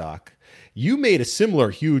Woodstock. You made a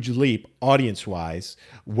similar huge leap audience-wise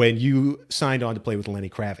when you signed on to play with Lenny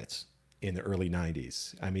Kravitz in the early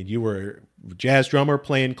 90s. I mean, you were a jazz drummer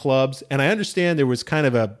playing clubs, and I understand there was kind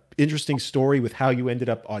of a interesting story with how you ended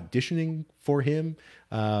up auditioning for him.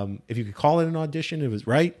 If you could call it an audition, it was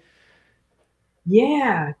right.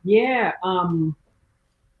 Yeah. It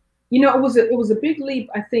was a big leap,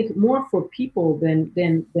 I think, more for people than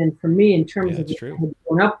for me in terms of what I had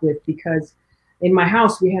grown up with, because in my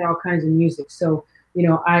house we had all kinds of music. So,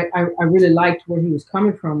 I really liked where he was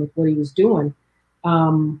coming from with what he was doing.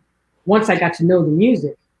 Once I got to know the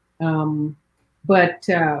music. But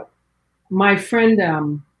my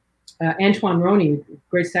friend Antoine Roney,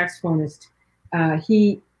 great saxophonist,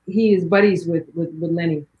 he is buddies with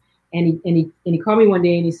Lenny, and he called me one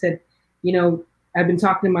day and he said, "I've been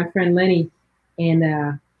talking to my friend Lenny,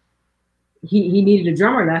 and he needed a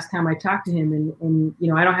drummer last time I talked to him, and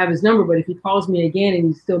I don't have his number, but if he calls me again and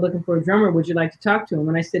he's still looking for a drummer, would you like to talk to him?"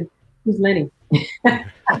 And I said, "Who's Lenny?" I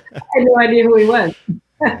had no idea who he was.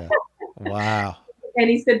 Yeah. Wow. And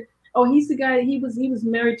he said, "Oh, he's the guy. He was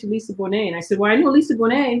married to Lisa Bonet." And I said, "Well, I know Lisa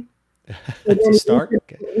Bonet." That's a start.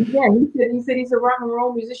 Yeah, he said he's a rock and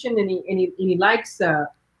roll musician, and he likes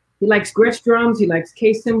Gretsch drums, he likes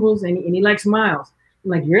K cymbals, and he likes Miles.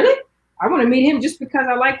 I'm like, really? I want to meet him just because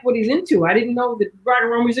I like what he's into. I didn't know that rock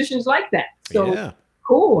and roll musicians like that. So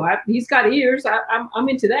cool. He's got ears. I'm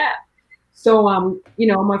into that. So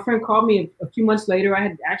my friend called me a few months later. I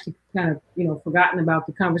had actually kind of forgotten about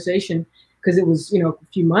the conversation because it was a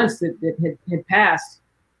few months that had passed.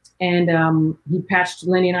 And he patched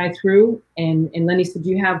Lenny and I through. And Lenny said, "Do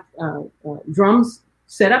you have drums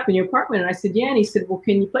set up in your apartment?" And I said, "Yeah." And he said, "Well,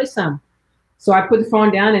 can you play some?" So I put the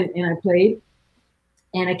phone down and I played.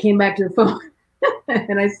 And I came back to the phone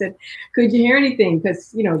and I said, "Could you hear anything?"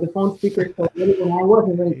 Because, you know, the phone speaker is so really, when I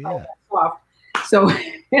wasn't really soft. So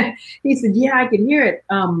he said, "Yeah, I can hear it.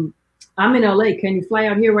 I'm in LA. Can you fly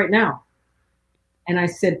out here right now?" And I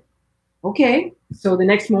said, "Okay." So the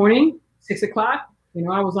next morning, 6 o'clock, you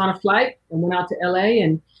know, I was on a flight and went out to LA.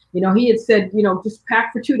 And, you know, he had said, you know, just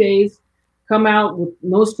pack for 2 days, come out with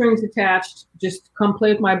no strings attached, just come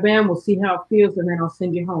play with my band. We'll see how it feels. And then I'll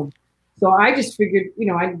send you home. So I just figured, you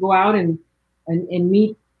know, I'd go out and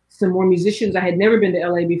meet some more musicians. I had never been to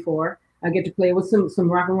LA before. I get to play with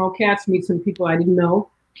some rock and roll cats, meet some people I didn't know,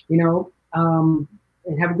 you know,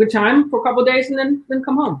 and have a good time for a couple of days and then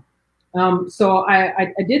come home. So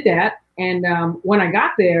I did that. And when I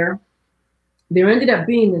got there ended up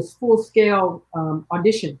being this full-scale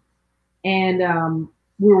audition. And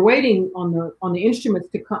we were waiting on the instruments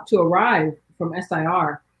to arrive from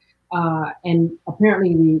SIR. And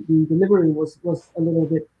apparently the delivery was a little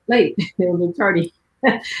bit late. They were a little tardy.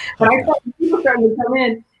 But I saw people starting to come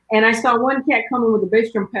in, and I saw one cat coming with a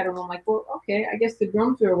bass drum pedal. And I'm like, well, okay, I guess the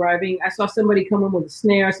drums are arriving. I saw somebody come in with a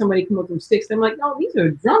snare, somebody come with some sticks. I'm like, no, these are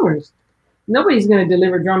drummers. Nobody's going to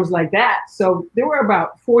deliver drums like that. So there were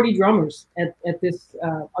about 40 drummers at this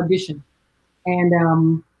audition.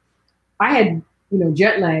 And I had, you know,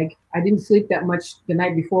 jet lag. I didn't sleep that much the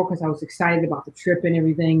night before because I was excited about the trip and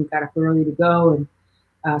everything, got up early to go. And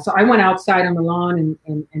so I went outside on the lawn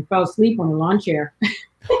and fell asleep on the lawn chair.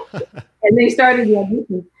 And they started the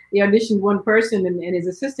audition. They auditioned one person, and his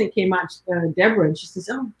assistant came out, Deborah, and she says,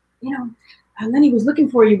 "Oh, you know, Lenny was looking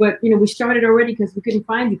for you, but, you know, we started already because we couldn't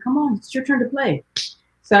find you. Come on, it's your turn to play."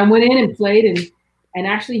 So I went in and played, and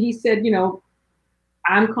actually he said, you know,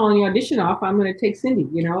 "I'm calling the audition off. I'm going to take Cindy,"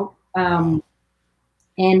 you know.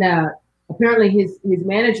 And apparently his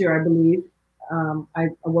manager, I believe, I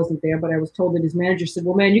wasn't there, but I was told that his manager said,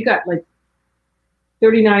 "Well, man, you got like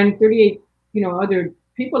 38, you know, other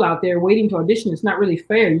people out there waiting to audition. It's not really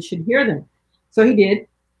fair. You should hear them." So he did.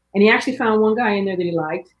 And he actually found one guy in there that he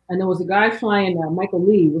liked. And there was a guy flying, Michael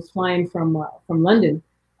Lee was flying from London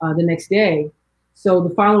the next day. So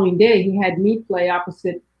the following day, he had me play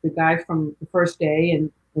opposite the guy from the first day.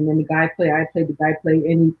 And then the guy play, I played, the guy play,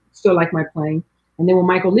 and he still liked my playing. And then when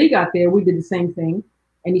Michael Lee got there, we did the same thing.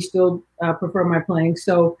 And he still preferred my playing.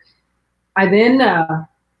 So I then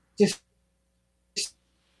just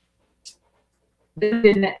lived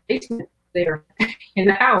in that basement there in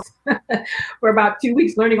the house for about 2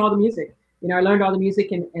 weeks, learning all the music. You know, I learned all the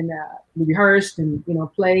music and we rehearsed and, you know,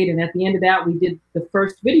 played. And at the end of that, we did the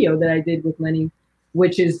first video that I did with Lenny,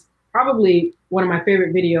 which is probably one of my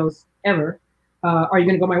favorite videos ever. Are You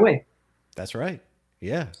Gonna Go My Way? That's right.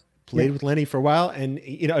 Yeah. Played with Lenny for a while, and,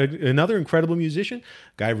 you know, another incredible musician.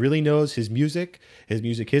 Guy really knows his music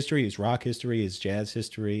history, his rock history, his jazz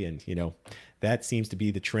history, and, you know, that seems to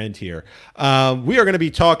be the trend here. We are going to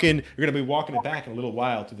be talking, we're going to be walking it back in a little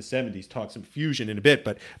while to the 70s, talk some fusion in a bit.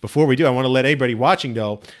 But before we do, I want to let everybody watching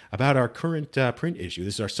know about our current print issue.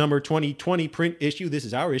 This is our summer 2020 print issue. This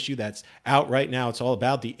is our issue that's out right now. It's all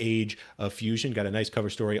about the age of fusion. Got a nice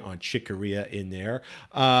cover story on Chick Corea in there.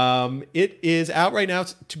 It is out right now.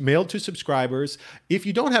 It's mailed to subscribers. If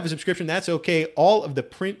you don't have a subscription, that's okay. All of the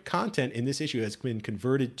print content in this issue has been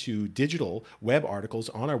converted to digital web articles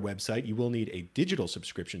on our website. You will need a digital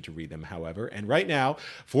subscription to read them, however. And right now,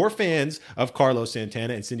 for fans of Carlos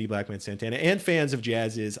Santana and Cindy Blackman Santana and fans of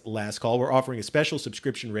Jazz's Last Call, we're offering a special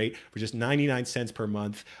subscription rate for just 99 cents per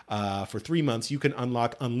month. For 3 months, you can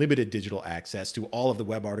unlock unlimited digital access to all of the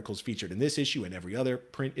web articles featured in this issue and every other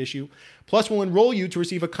print issue. Plus, we'll enroll you to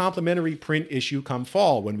receive a complimentary print issue come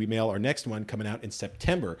fall when we mail our next one, coming out in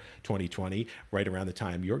September 2020, right around the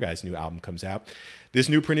time your guys' new album comes out. This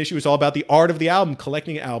new print issue is all about the art of the album,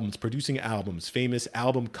 collecting albums, producing albums, famous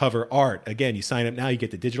album cover art. Again, you sign up now, you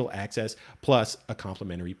get the digital access plus a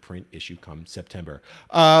complimentary print issue come September.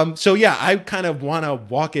 So yeah, I kind of want to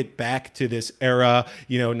walk it back to this era,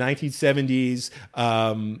 you know, 1970s,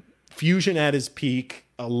 fusion at its peak,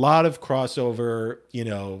 a lot of crossover, you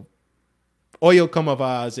know, Oyo Como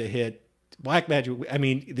Va is a hit, Black Magic. I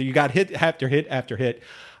mean, you got hit after hit after hit.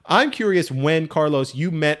 I'm curious when, Carlos,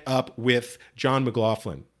 you met up with John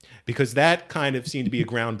McLaughlin, because that kind of seemed to be a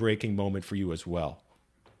groundbreaking moment for you as well.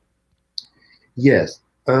 Yes.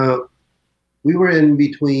 We were in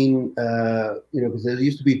between, you know, because there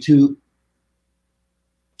used to be two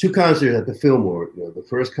concerts at the Fillmore. You know, the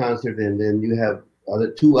first concert, and then you have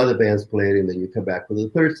two other bands playing, and then you come back for the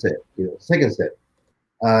third set, you know, second set.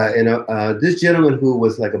 And this gentleman who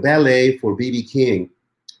was like a ballet for BB King,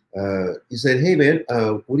 he said, "Hey man,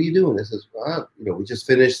 what are you doing?" I says, we just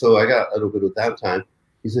finished, so I got a little bit of downtime."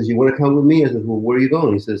 He says, "You want to come with me?" I said, "Well, where are you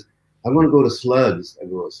going?" He says, "I'm going to go to Slugs." I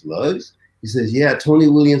go, "Slugs?" He says, "Yeah, Tony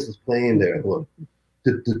Williams is playing there." I go,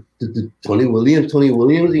 Tony Williams, Tony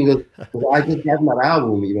Williams. And he goes, "Well, I just got that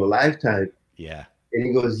album, Lifetime." Yeah. And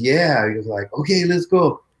he goes, "Yeah." He was like, "Okay, let's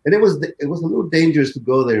go." And it was a little dangerous to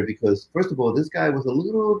go there because, first of all, this guy was a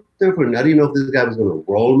little different. I didn't know if this guy was going to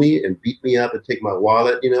roll me and beat me up and take my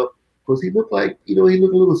wallet, because he looked like, he looked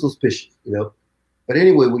a little suspicious, But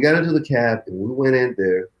anyway, we got into the cab and we went in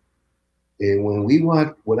there. And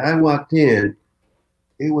when I walked in,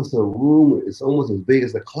 it was a room. It's almost as big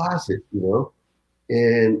as a closet,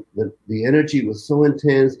 And the energy was so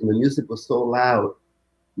intense and the music was so loud.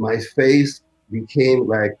 My face became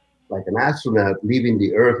like an astronaut leaving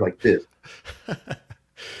the earth like this.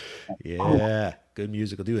 Yeah, good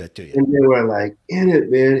music will do that to you. And they were like in it,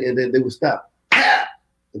 man. And then they would stop.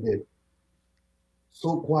 And then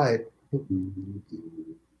so quiet. And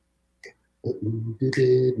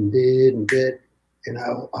I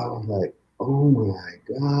was like, oh my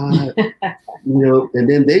God. And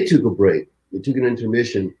then they took a break. They took an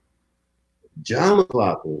intermission. John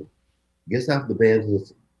McLaughlin gets off the band and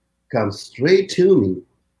comes straight to me.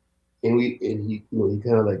 And he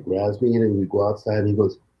kind of like grabs me and we go outside and he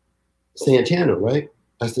goes, "Santana, right?"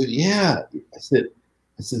 I said, "Yeah." I said,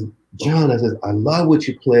 "John," I said, "I love what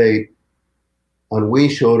you played on Wayne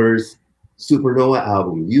Shorter's Supernova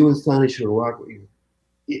album. You and Sonny should rock."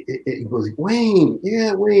 He goes, "Wayne,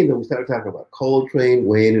 yeah, Wayne." And we started talking about Coltrane,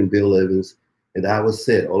 Wayne, and Bill Evans. And that was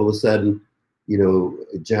it. All of a sudden,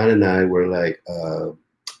 John and I were like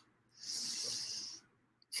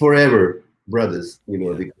forever brothers,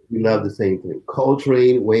 because we love the same thing.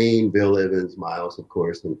 Coltrane, Wayne, Bill Evans, Miles, of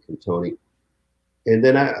course, and Tony. And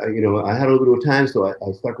then I had a little bit of time, so I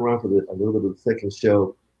stuck around for a little bit of the second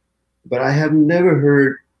show. But I have never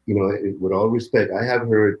heard, with all respect, I have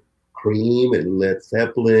heard Cream and Led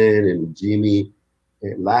Zeppelin and Jimmy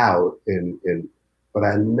and Loud, but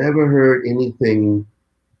I never heard anything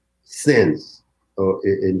since or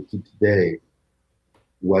into today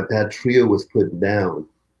what that trio was putting down.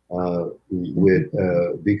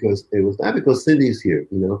 Because it was not because Cindy's here,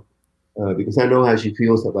 because I know how she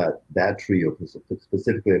feels about that trio,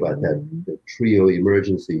 specifically about that trio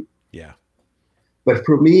Emergency. Yeah. But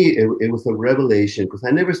for me, it was a revelation because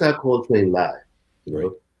I never saw Coltrane live,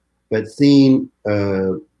 Right. But seeing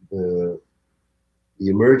the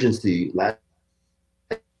Emergency live,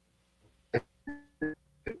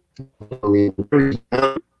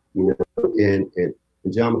 and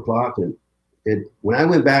John McLaughlin. And when I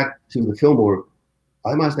went back to the Fillmore,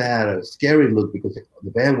 I must have had a scary look because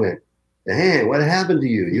the band went, "Damn, what happened to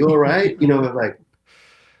you? You all right?" I was like,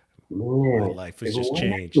 man, life has just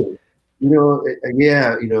changed. I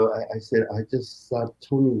said, "I just saw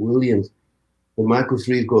Tony Williams." And Michael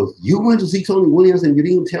Street goes, "You went to see Tony Williams and you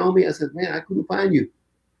didn't tell me?" I said, "Man, I couldn't find you."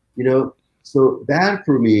 So that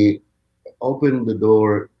for me opened the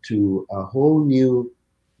door to a whole new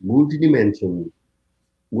multidimensional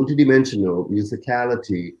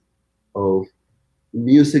musicality of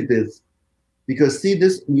music because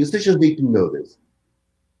this musicians need to know this.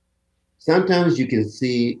 Sometimes you can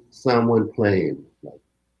see someone playing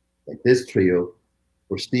like this trio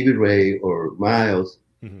or Stevie Ray or Miles,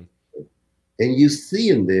 and you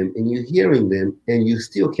seeing them and you hearing them and you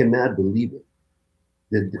still cannot believe it.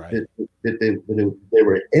 That they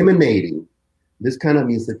were emanating this kind of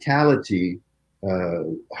musicality,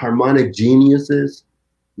 harmonic geniuses.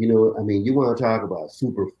 You want to talk about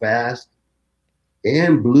super fast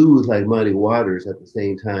and blues like Muddy Waters at the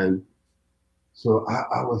same time. So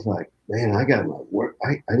I was like, man, I got my work.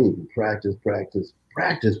 I need to practice,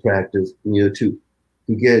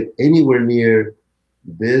 to get anywhere near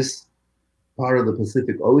this part of the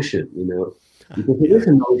Pacific Ocean, because it is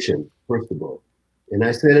an ocean, first of all. And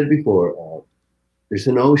I said it before, there's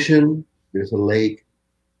an ocean, there's a lake,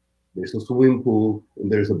 there's a swimming pool, and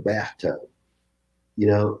there's a bathtub.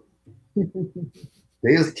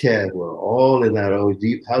 These cats were all in that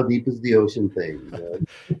ocean. How deep is the ocean thing?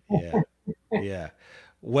 Yeah.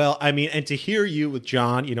 Well, I mean, and to hear you with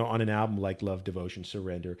John, on an album like Love, Devotion,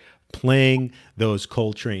 Surrender, playing those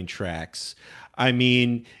Coltrane tracks, I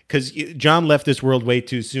mean, because John left this world way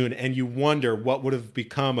too soon, and you wonder what would have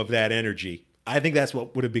become of that energy. I think that's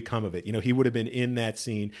what would have become of it. He would have been in that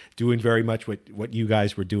scene doing very much what you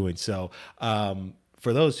guys were doing. So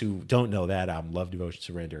for those who don't know that album, Love, Devotion,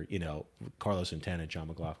 Surrender, Carlos Santana, John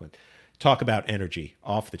McLaughlin, Talk about energy,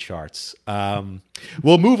 off the charts.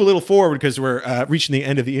 We'll move a little forward because we're reaching the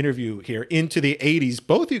end of the interview here into the 80s.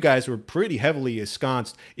 Both of you guys were pretty heavily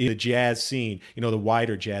ensconced in the jazz scene, the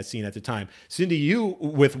wider jazz scene at the time. Cindy, you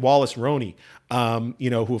with Wallace Roney,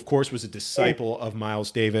 who of course was a disciple of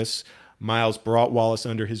Miles Davis. Miles brought Wallace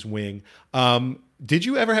under his wing. Did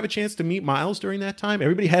you ever have a chance to meet Miles during that time?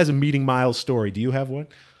 Everybody has a meeting Miles story. Do you have one?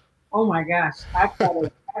 Oh my gosh, I've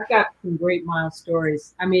got some great Miles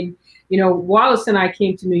stories. I mean, Wallace and I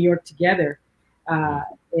came to New York together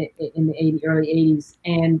in the early 80s,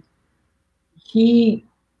 and he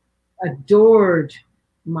adored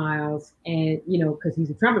Miles, and because he's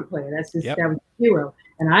a trumpet player, that was his hero.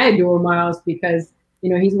 And I adore Miles because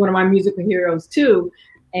he's one of my musical heroes too.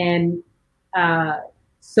 And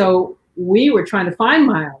so we were trying to find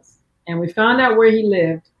Miles, and we found out where he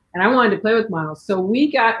lived. And I wanted to play with Miles. So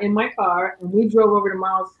we got in my car and we drove over to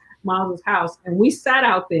Miles's house, and we sat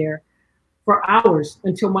out there for hours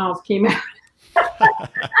until Miles came out.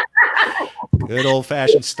 Good old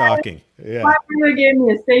fashioned stalking. Yeah. My brother gave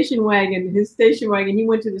me a station wagon, his station wagon. He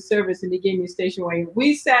went to the service and he gave me a station wagon.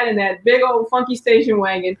 We sat in that big old funky station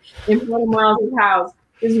wagon in front of Miles's house,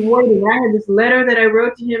 just waiting. I had this letter that I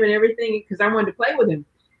wrote to him and everything because I wanted to play with him,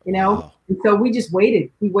 Wow. And so we just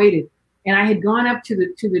waited. We waited. And I had gone up to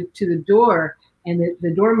the door, and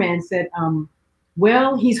the doorman said,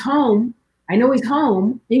 well, he's home. I know he's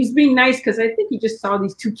home. He was being nice because I think he just saw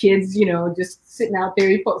these two kids, just sitting out there.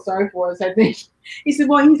 He felt sorry for us, I think. He said,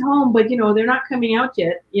 well, he's home, but, they're not coming out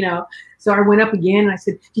yet, So I went up again, and I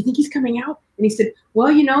said, do you think he's coming out? And he said,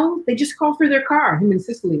 well, they just called for their car, him and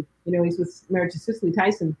Cicely. He's married to Cicely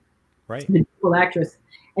Tyson, right? The beautiful actress.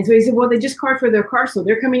 And so he said, well, they just called for their car, so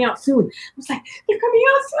they're coming out soon. I was like, they're coming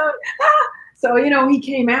out soon. Ah! So, he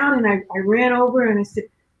came out, and I ran over, and I said,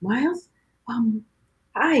 Miles,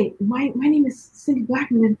 hi, my name is Cindy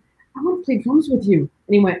Blackman, and I want to play drums with you.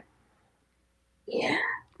 And he went, yeah.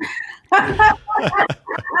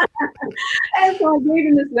 And so I gave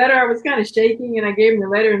him this letter. I was kind of shaking, and I gave him the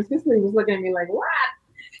letter, and Cicely was looking at me like, what?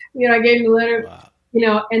 I gave him the letter.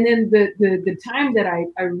 Wow. And then the time that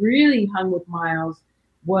I really hung with Miles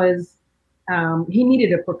was he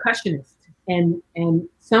needed a percussionist, and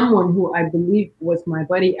someone who I believe was my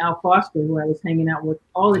buddy Al Foster, who I was hanging out with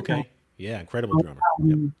all the time. Yeah, incredible drummer.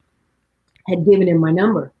 Had given him my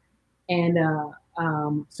number, and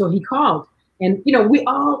so he called, and we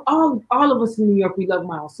all of us in New York, we love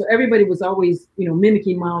Miles, so everybody was always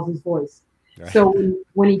mimicking Miles's voice. Right. So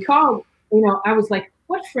when he called, I was like,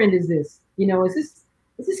 what friend is this?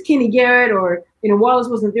 Is this Kenny Garrett, or Wallace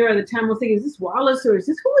wasn't there at the time. I was thinking, is this Wallace, or who is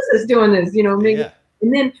this doing this? Maybe. Yeah.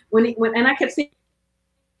 And then when I kept saying,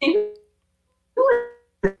 he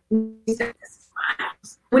said,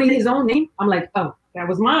 Miles. When he his own name, I'm like, oh, that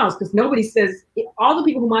was Miles, because nobody says, all the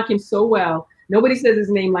people who mock him so well, nobody says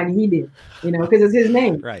his name like he did, because it's his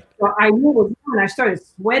name. Right. So I knew it was him, and I started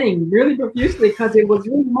sweating really profusely because it was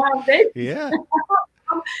really Miles Davis. Yeah.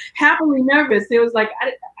 I'm happily nervous. It was like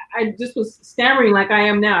I just was stammering like I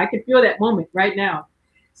am now. I could feel that moment right now.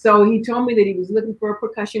 So he told me that he was looking for a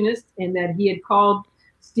percussionist, and that he had called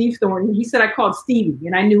Steve Thornton. He said I called Stevie,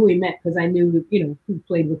 and I knew who he meant because I knew who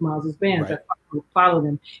played with Miles's band. Right. So I followed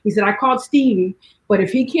him. He said I called Stevie, but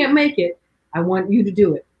if he can't make it, I want you to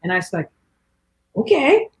do it. And I was like,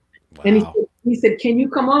 okay. Wow. And he said, can you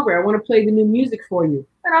come over? I want to play the new music for you.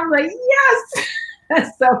 And I'm like, yes.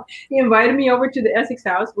 So he invited me over to the Essex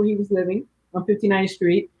house where he was living on 59th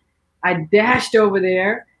Street. I dashed over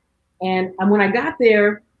there, and when I got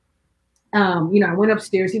there, I went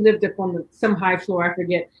upstairs. He lived up on some high floor, I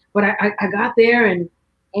forget. But I got there, and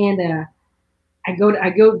I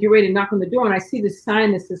go get ready to knock on the door, and I see this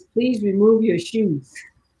sign that says, "Please remove your shoes."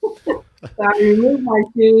 So I remove my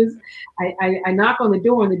shoes. I knock on the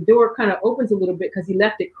door, and the door kind of opens a little bit because he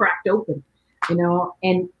left it cracked open,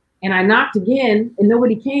 And I knocked again, and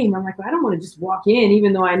nobody came. I'm like, well, I don't want to just walk in,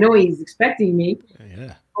 even though I know he's expecting me.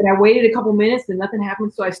 Yeah. But I waited a couple minutes, and nothing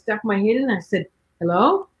happened. So I stuck my head in, and I said,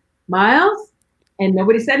 hello, Miles? And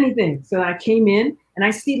nobody said anything. So I came in, and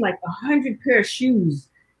I see like 100 pair of shoes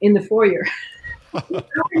in the foyer.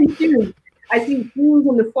 Shoes. I see shoes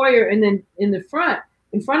in the foyer, and then in front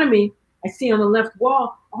of me, I see on the left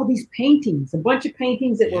wall all these paintings, a bunch of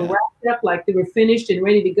paintings that were wrapped up like they were finished and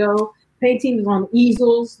ready to go. Paintings on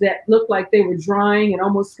easels that looked like they were drying and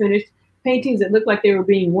almost finished. Paintings that looked like they were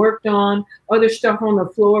being worked on. Other stuff on the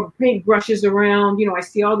floor, paint brushes around. I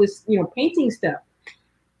see all this, painting stuff.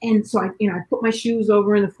 And so I put my shoes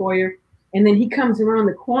over in the foyer, and then he comes around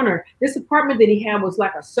the corner. This apartment that he had was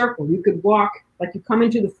like a circle. You could walk, like you come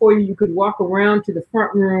into the foyer, you could walk around to the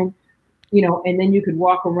front room, and then you could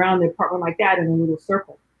walk around the apartment like that in a little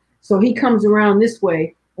circle. So he comes around this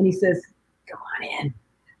way and he says, "Come on in."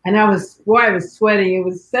 And I was sweating. It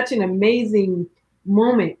was such an amazing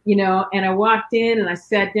moment, and I walked in and I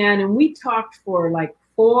sat down and we talked for like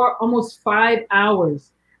almost 5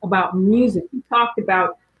 hours about music. He talked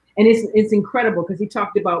about, and it's incredible because he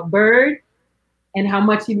talked about Bird and how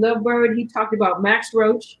much he loved Bird. He talked about Max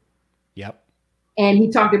Roach. Yep. And he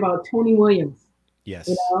talked about Tony Williams. Yes.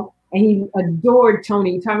 And he adored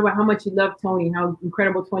Tony. He talked about how much he loved Tony, how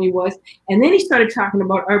incredible Tony was. And then he started talking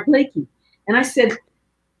about Art Blakey. And I said,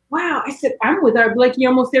 wow, I'm with Art Blakey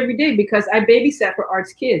almost every day because I babysat for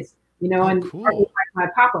Art's kids, and cool. Art was like my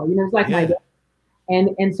papa, it's like my dad.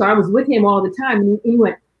 And so I was with him all the time. And he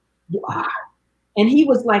went, wow. And he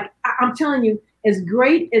was like, I'm telling you, as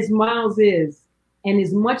great as Miles is, and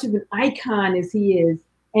as much of an icon as he is,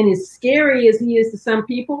 and as scary as he is to some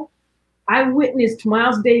people, I witnessed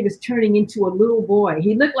Miles Davis turning into a little boy.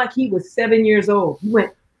 He looked like he was 7 years old. He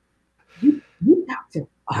went, you talk to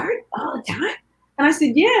Art all the time? And I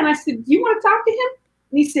said, yeah. And I said, do you want to talk to him?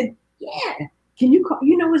 And he said, yeah. Can you call,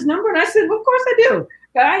 his number? And I said, well, of course I do.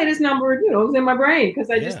 I had his number, it was in my brain because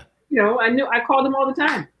I just, I called him all the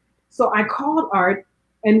time. So I called Art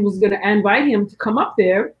and was going to invite him to come up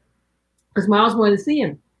there because Miles wanted to see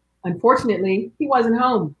him. Unfortunately, he wasn't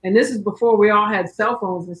home. And this is before we all had cell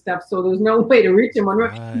phones and stuff. So there was no way to reach him. He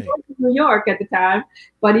was in New York at the time,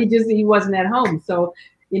 but he wasn't at home. So,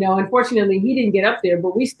 unfortunately, he didn't get up there,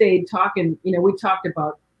 but we stayed talking. We talked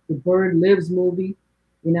about the Bird Lives movie,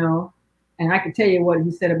 and I can tell you what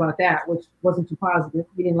he said about that, which wasn't too positive.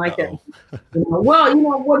 He didn't like that. Well,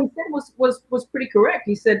 what he said was pretty correct.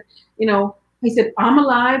 He said, I'm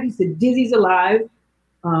alive. He said, Dizzy's alive.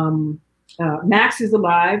 Max is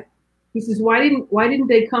alive. He says, why didn't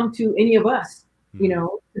they come to any of us,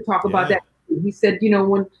 to talk about that? He said,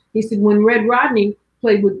 when Red Rodney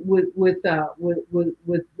played with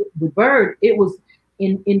Bird, it was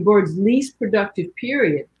in Bird's least productive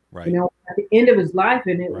period. Right. At the end of his life,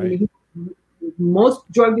 and he was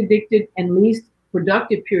most drug addicted and least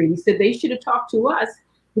productive period. He said they should have talked to us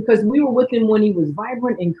because we were with him when he was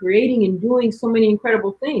vibrant and creating and doing so many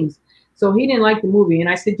incredible things. So he didn't like the movie, and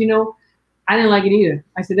I said, I didn't like it either.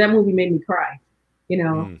 I said that movie made me cry,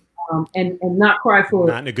 and not cry for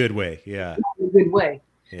not in a good way. Yeah, not in a good way.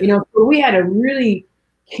 Yeah. So we had a really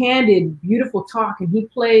candid, beautiful talk, and he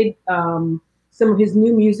played some of his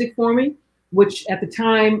new music for me, which at the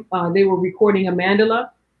time they were recording a mandala,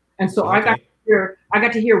 and so I got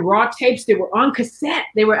to hear raw tapes that were on cassette.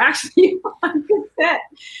 They were actually on cassette,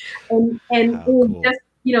 and it was cool. Just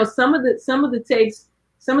some of the tapes.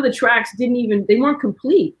 Some of the tracks they weren't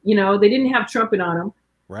complete. They didn't have trumpet on them.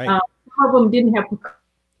 Right. Some of them didn't have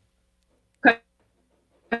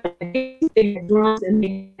drums, and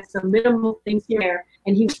they had some minimal things here.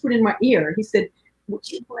 And he whispered in my ear. He said, would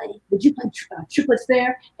you play triplets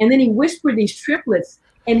there? And then he whispered these triplets,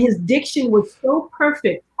 and his diction was so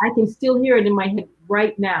perfect. I can still hear it in my head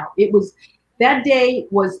right now. That day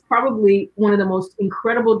was probably one of the most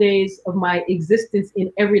incredible days of my existence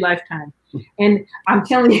in every lifetime. And I'm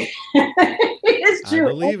telling you, it's true.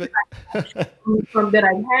 I believe it. From that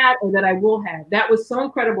I've had or that I will have. That was so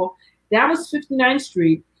incredible. That was 59th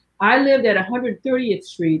Street. I lived at 130th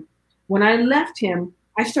Street. When I left him,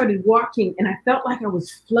 I started walking and I felt like I was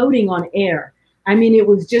floating on air. I mean, it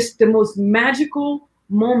was just the most magical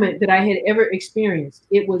moment that I had ever experienced.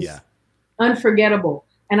 It was unforgettable.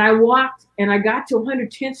 And I walked and I got to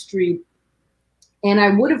 110th Street. And I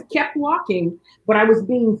would have kept walking, but I was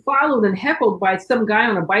being followed and heckled by some guy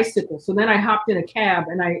on a bicycle. So then I hopped in a cab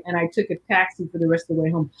and I took a taxi for the rest of the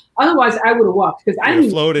way home. Otherwise, I would have walked because I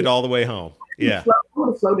floated all the way home. Yeah, I would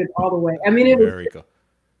have floated all the way. I mean, it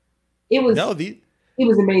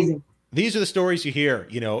was amazing. These are the stories you hear,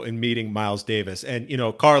 in meeting Miles Davis. And,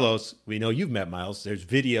 Carlos, we know you've met Miles. There's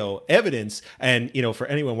video evidence. And, for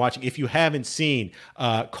anyone watching, if you haven't seen,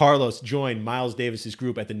 Carlos joined Miles Davis's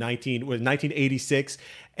group at the 1986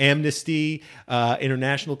 Amnesty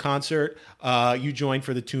International concert. You joined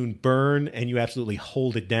for the tune Burn, and you absolutely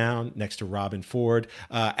hold it down next to Robben Ford.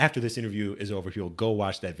 After this interview is over, you'll go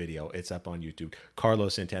watch that video. It's up on YouTube.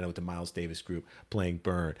 Carlos Santana with the Miles Davis group playing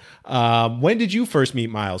Burn. When did you first meet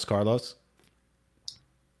Miles, Carlos?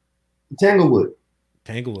 Tanglewood.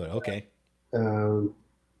 Okay.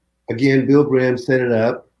 Again, Bill Graham set it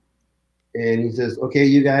up, and he says, okay,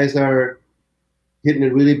 you guys are hitting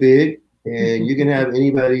it really big, and you can have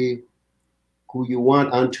anybody who you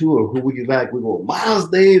want on tour. Who would you like? We go, Miles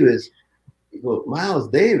Davis. He goes, Miles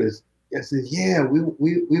Davis? I says, yeah, we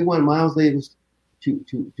want Miles Davis we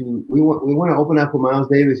want to open up for Miles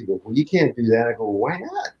Davis. He goes, well, you can't do that. I go, why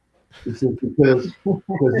not? He says, because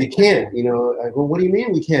you can't, you know. I go, what do you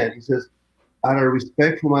mean we can't? He says, out of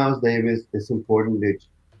respect for Miles Davis, it's important that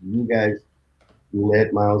you guys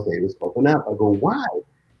let Miles Davis open up. I go, why?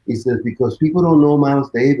 He says, because people don't know Miles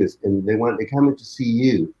Davis and they come in to see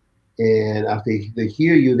you. And after they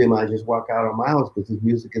hear you, they might just walk out on Miles because his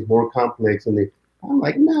music is more complex. I'm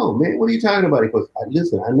like, no, man, what are you talking about? He goes,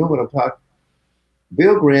 listen, I know what I'm talking.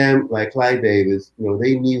 Bill Graham, like Clive Davis, you know,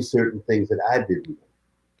 they knew certain things that I didn't know.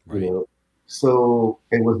 Right. You know, so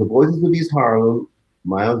it was the Voices of East Harlem,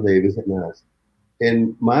 Miles Davis, and us.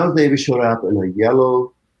 And Miles Davis showed up in a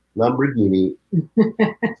yellow Lamborghini,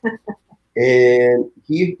 and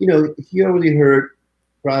he already heard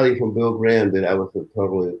probably from Bill Graham that I was a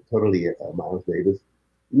totally Miles Davis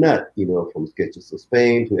nut, you know, from Sketches of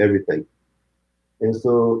Spain to everything. And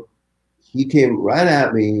so he came right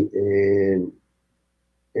at me and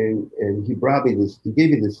he brought me this. He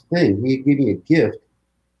gave me this thing. He gave me a gift,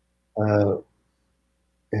 uh,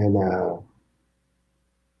 and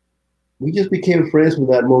we just became friends from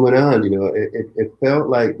that moment on. You know, it felt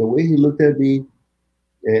like the way he looked at me,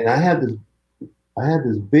 and I had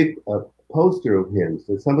this big poster of him.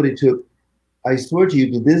 So somebody took. I swear to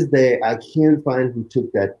you, to this day, I can't find who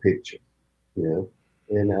took that picture. You know,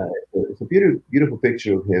 and it's a beautiful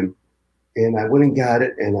picture of him. And I went and got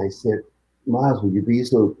it, and I said, Miles, would you be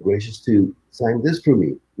so gracious to sign this for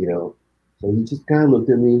me? You know, so he just kind of looked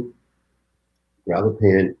at me, grabbed a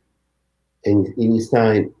pen, and he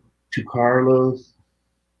signed to Carlos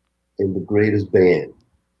and the greatest band,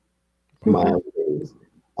 Miles Davis.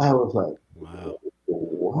 I was like, wow,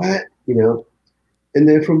 what? You know, and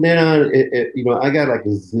then from then on, you know, I got like a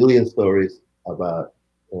zillion stories about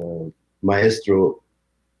Maestro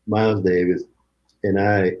Miles Davis, and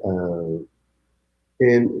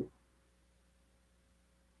and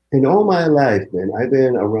in all my life, man, I've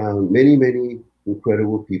been around many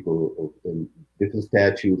incredible people and different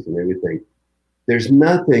statues and everything. There's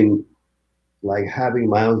nothing like having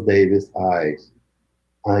Miles Davis eyes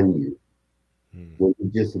on you when he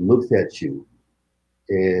just looks at you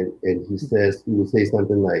and he will say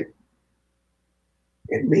something like,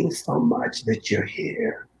 it means so much that you're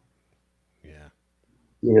here. Yeah.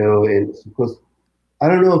 You know, and because I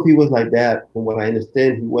don't know if he was like that. From what I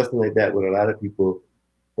understand, he wasn't like that with a lot of people,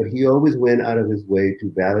 but he always went out of his way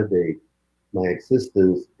to validate my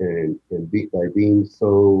existence by being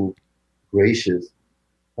so gracious.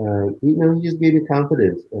 You know, he just gave me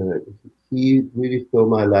confidence. He really filled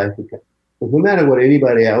my life. No matter what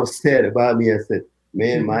anybody else said about me, I said,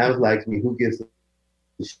 man, Miles likes me. Who gives a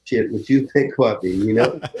shit what you think about me, you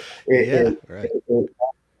know? Yeah, right. And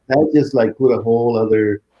that just like put a whole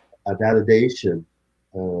other validation.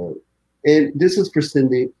 And this is for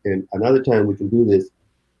Cindy, and another time we can do this.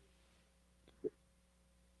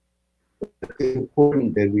 It's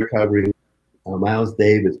important that we're covering Miles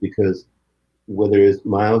Davis because whether it's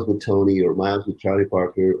Miles with Tony or Miles with Charlie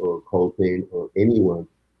Parker or Coltrane or anyone,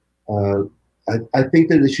 uh, I think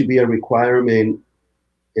that there should be a requirement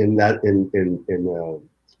in Manhattan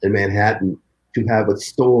to have a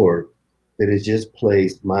store that is just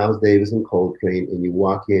placed Miles Davis and Coltrane, and you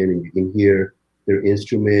walk in and you can hear their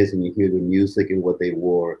instruments and you hear their music and what they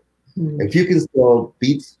wore. If you can sell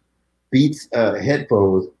Beats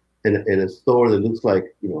headphones in a store that looks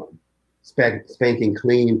like, you know, spanking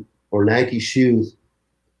clean, or Nike shoes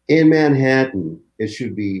in Manhattan, it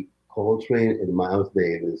should be Coltrane and Miles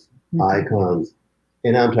Davis icons.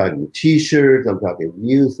 And I'm talking T-shirts, I'm talking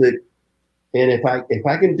music. And if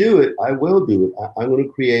I can do it, I will do it. I'm going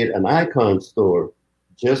to create an icon store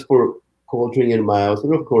just for Coltrane and Miles,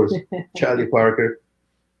 and of course Charlie Parker,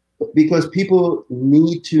 because people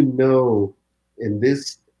need to know in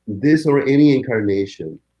this or any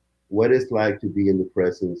incarnation what it's like to be in the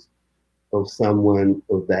presence of someone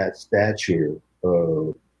of that stature,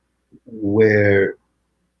 where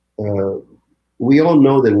we all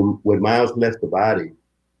know that when Miles left the body,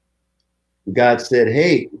 God said,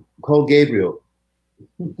 hey, call Gabriel.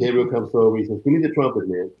 Gabriel comes over. He says, give me the trumpet,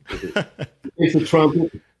 man. It's a trumpet.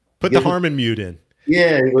 Put the Harmon mute in.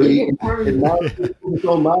 Yeah. And Miles puts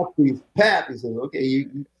on mouthpiece. Pap. He says, okay,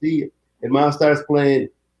 you see it. And Miles starts playing,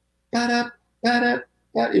 ba-da, ba-da,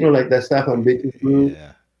 ba-da, you know, like that stuff on Bitches Groove.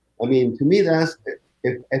 Yeah. I mean, to me, that's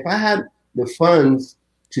if I had the funds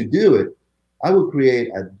to do it, I would create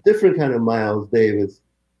a different kind of Miles Davis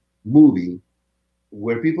movie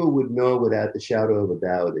where people would know without the shadow of a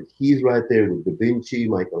doubt that he's right there with Da Vinci,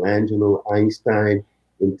 Michelangelo, Einstein,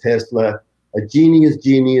 and Tesla, a genius.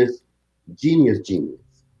 You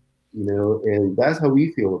know, and that's how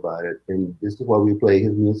we feel about it. And this is why we play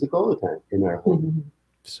his music all the time in our home.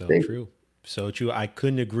 So Thank true. So true. I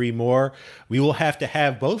couldn't agree more. We will have to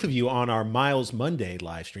have both of you on our Miles Monday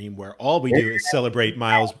live stream where all we do is celebrate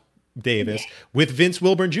Miles Davis with Vince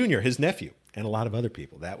Wilburn Jr., his nephew, and a lot of other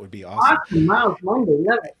people. That would be awesome. Awesome. Miles Monday.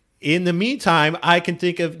 Love it. In the meantime, I can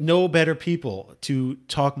think of no better people to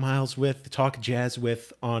talk Miles with, talk jazz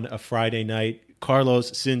with on a Friday night.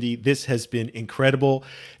 Carlos, Cindy, this has been incredible.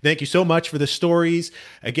 Thank you so much for the stories.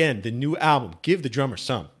 Again, the new album, Give the Drummer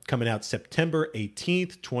Some, coming out September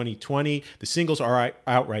 18th, 2020. The singles are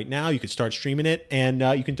out right now. You can start streaming it, and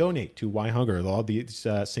you can donate to Why Hunger. All these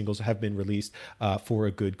singles have been released for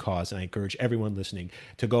a good cause, and I encourage everyone listening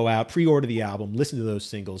to go out, pre-order the album, listen to those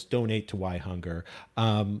singles, donate to Why Hunger.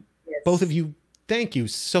 Both of you, thank you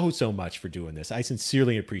so much for doing this. I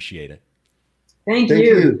sincerely appreciate it. Thank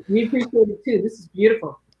you. We appreciate it too. This is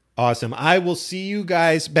beautiful. Awesome. I will see you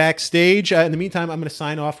guys backstage. In the meantime, I'm going to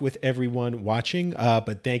sign off with everyone watching.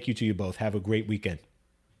 But thank you to you both. Have a great weekend.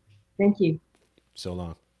 Thank you. So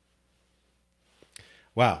long.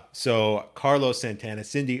 Wow. So Carlos Santana,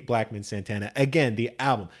 Cindy Blackman Santana. Again, the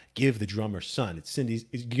album, Give the Drummer Some. It's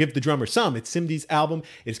Give the Drummer Some. It's Cindy's album.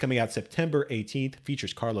 It's coming out September 18th.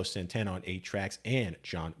 Features Carlos Santana on 8 tracks and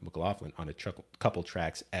John McLaughlin on a couple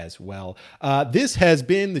tracks as well. This has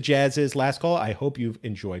been the Jazz's Last Call. I hope you've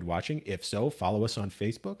enjoyed watching. If so, follow us on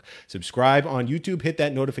Facebook. Subscribe on YouTube. Hit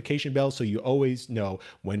that notification bell so you always know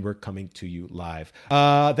when we're coming to you live.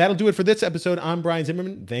 That'll do it for this episode. I'm Brian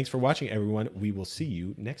Zimmerman. Thanks for watching, everyone. We will see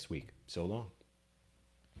you next week. So long.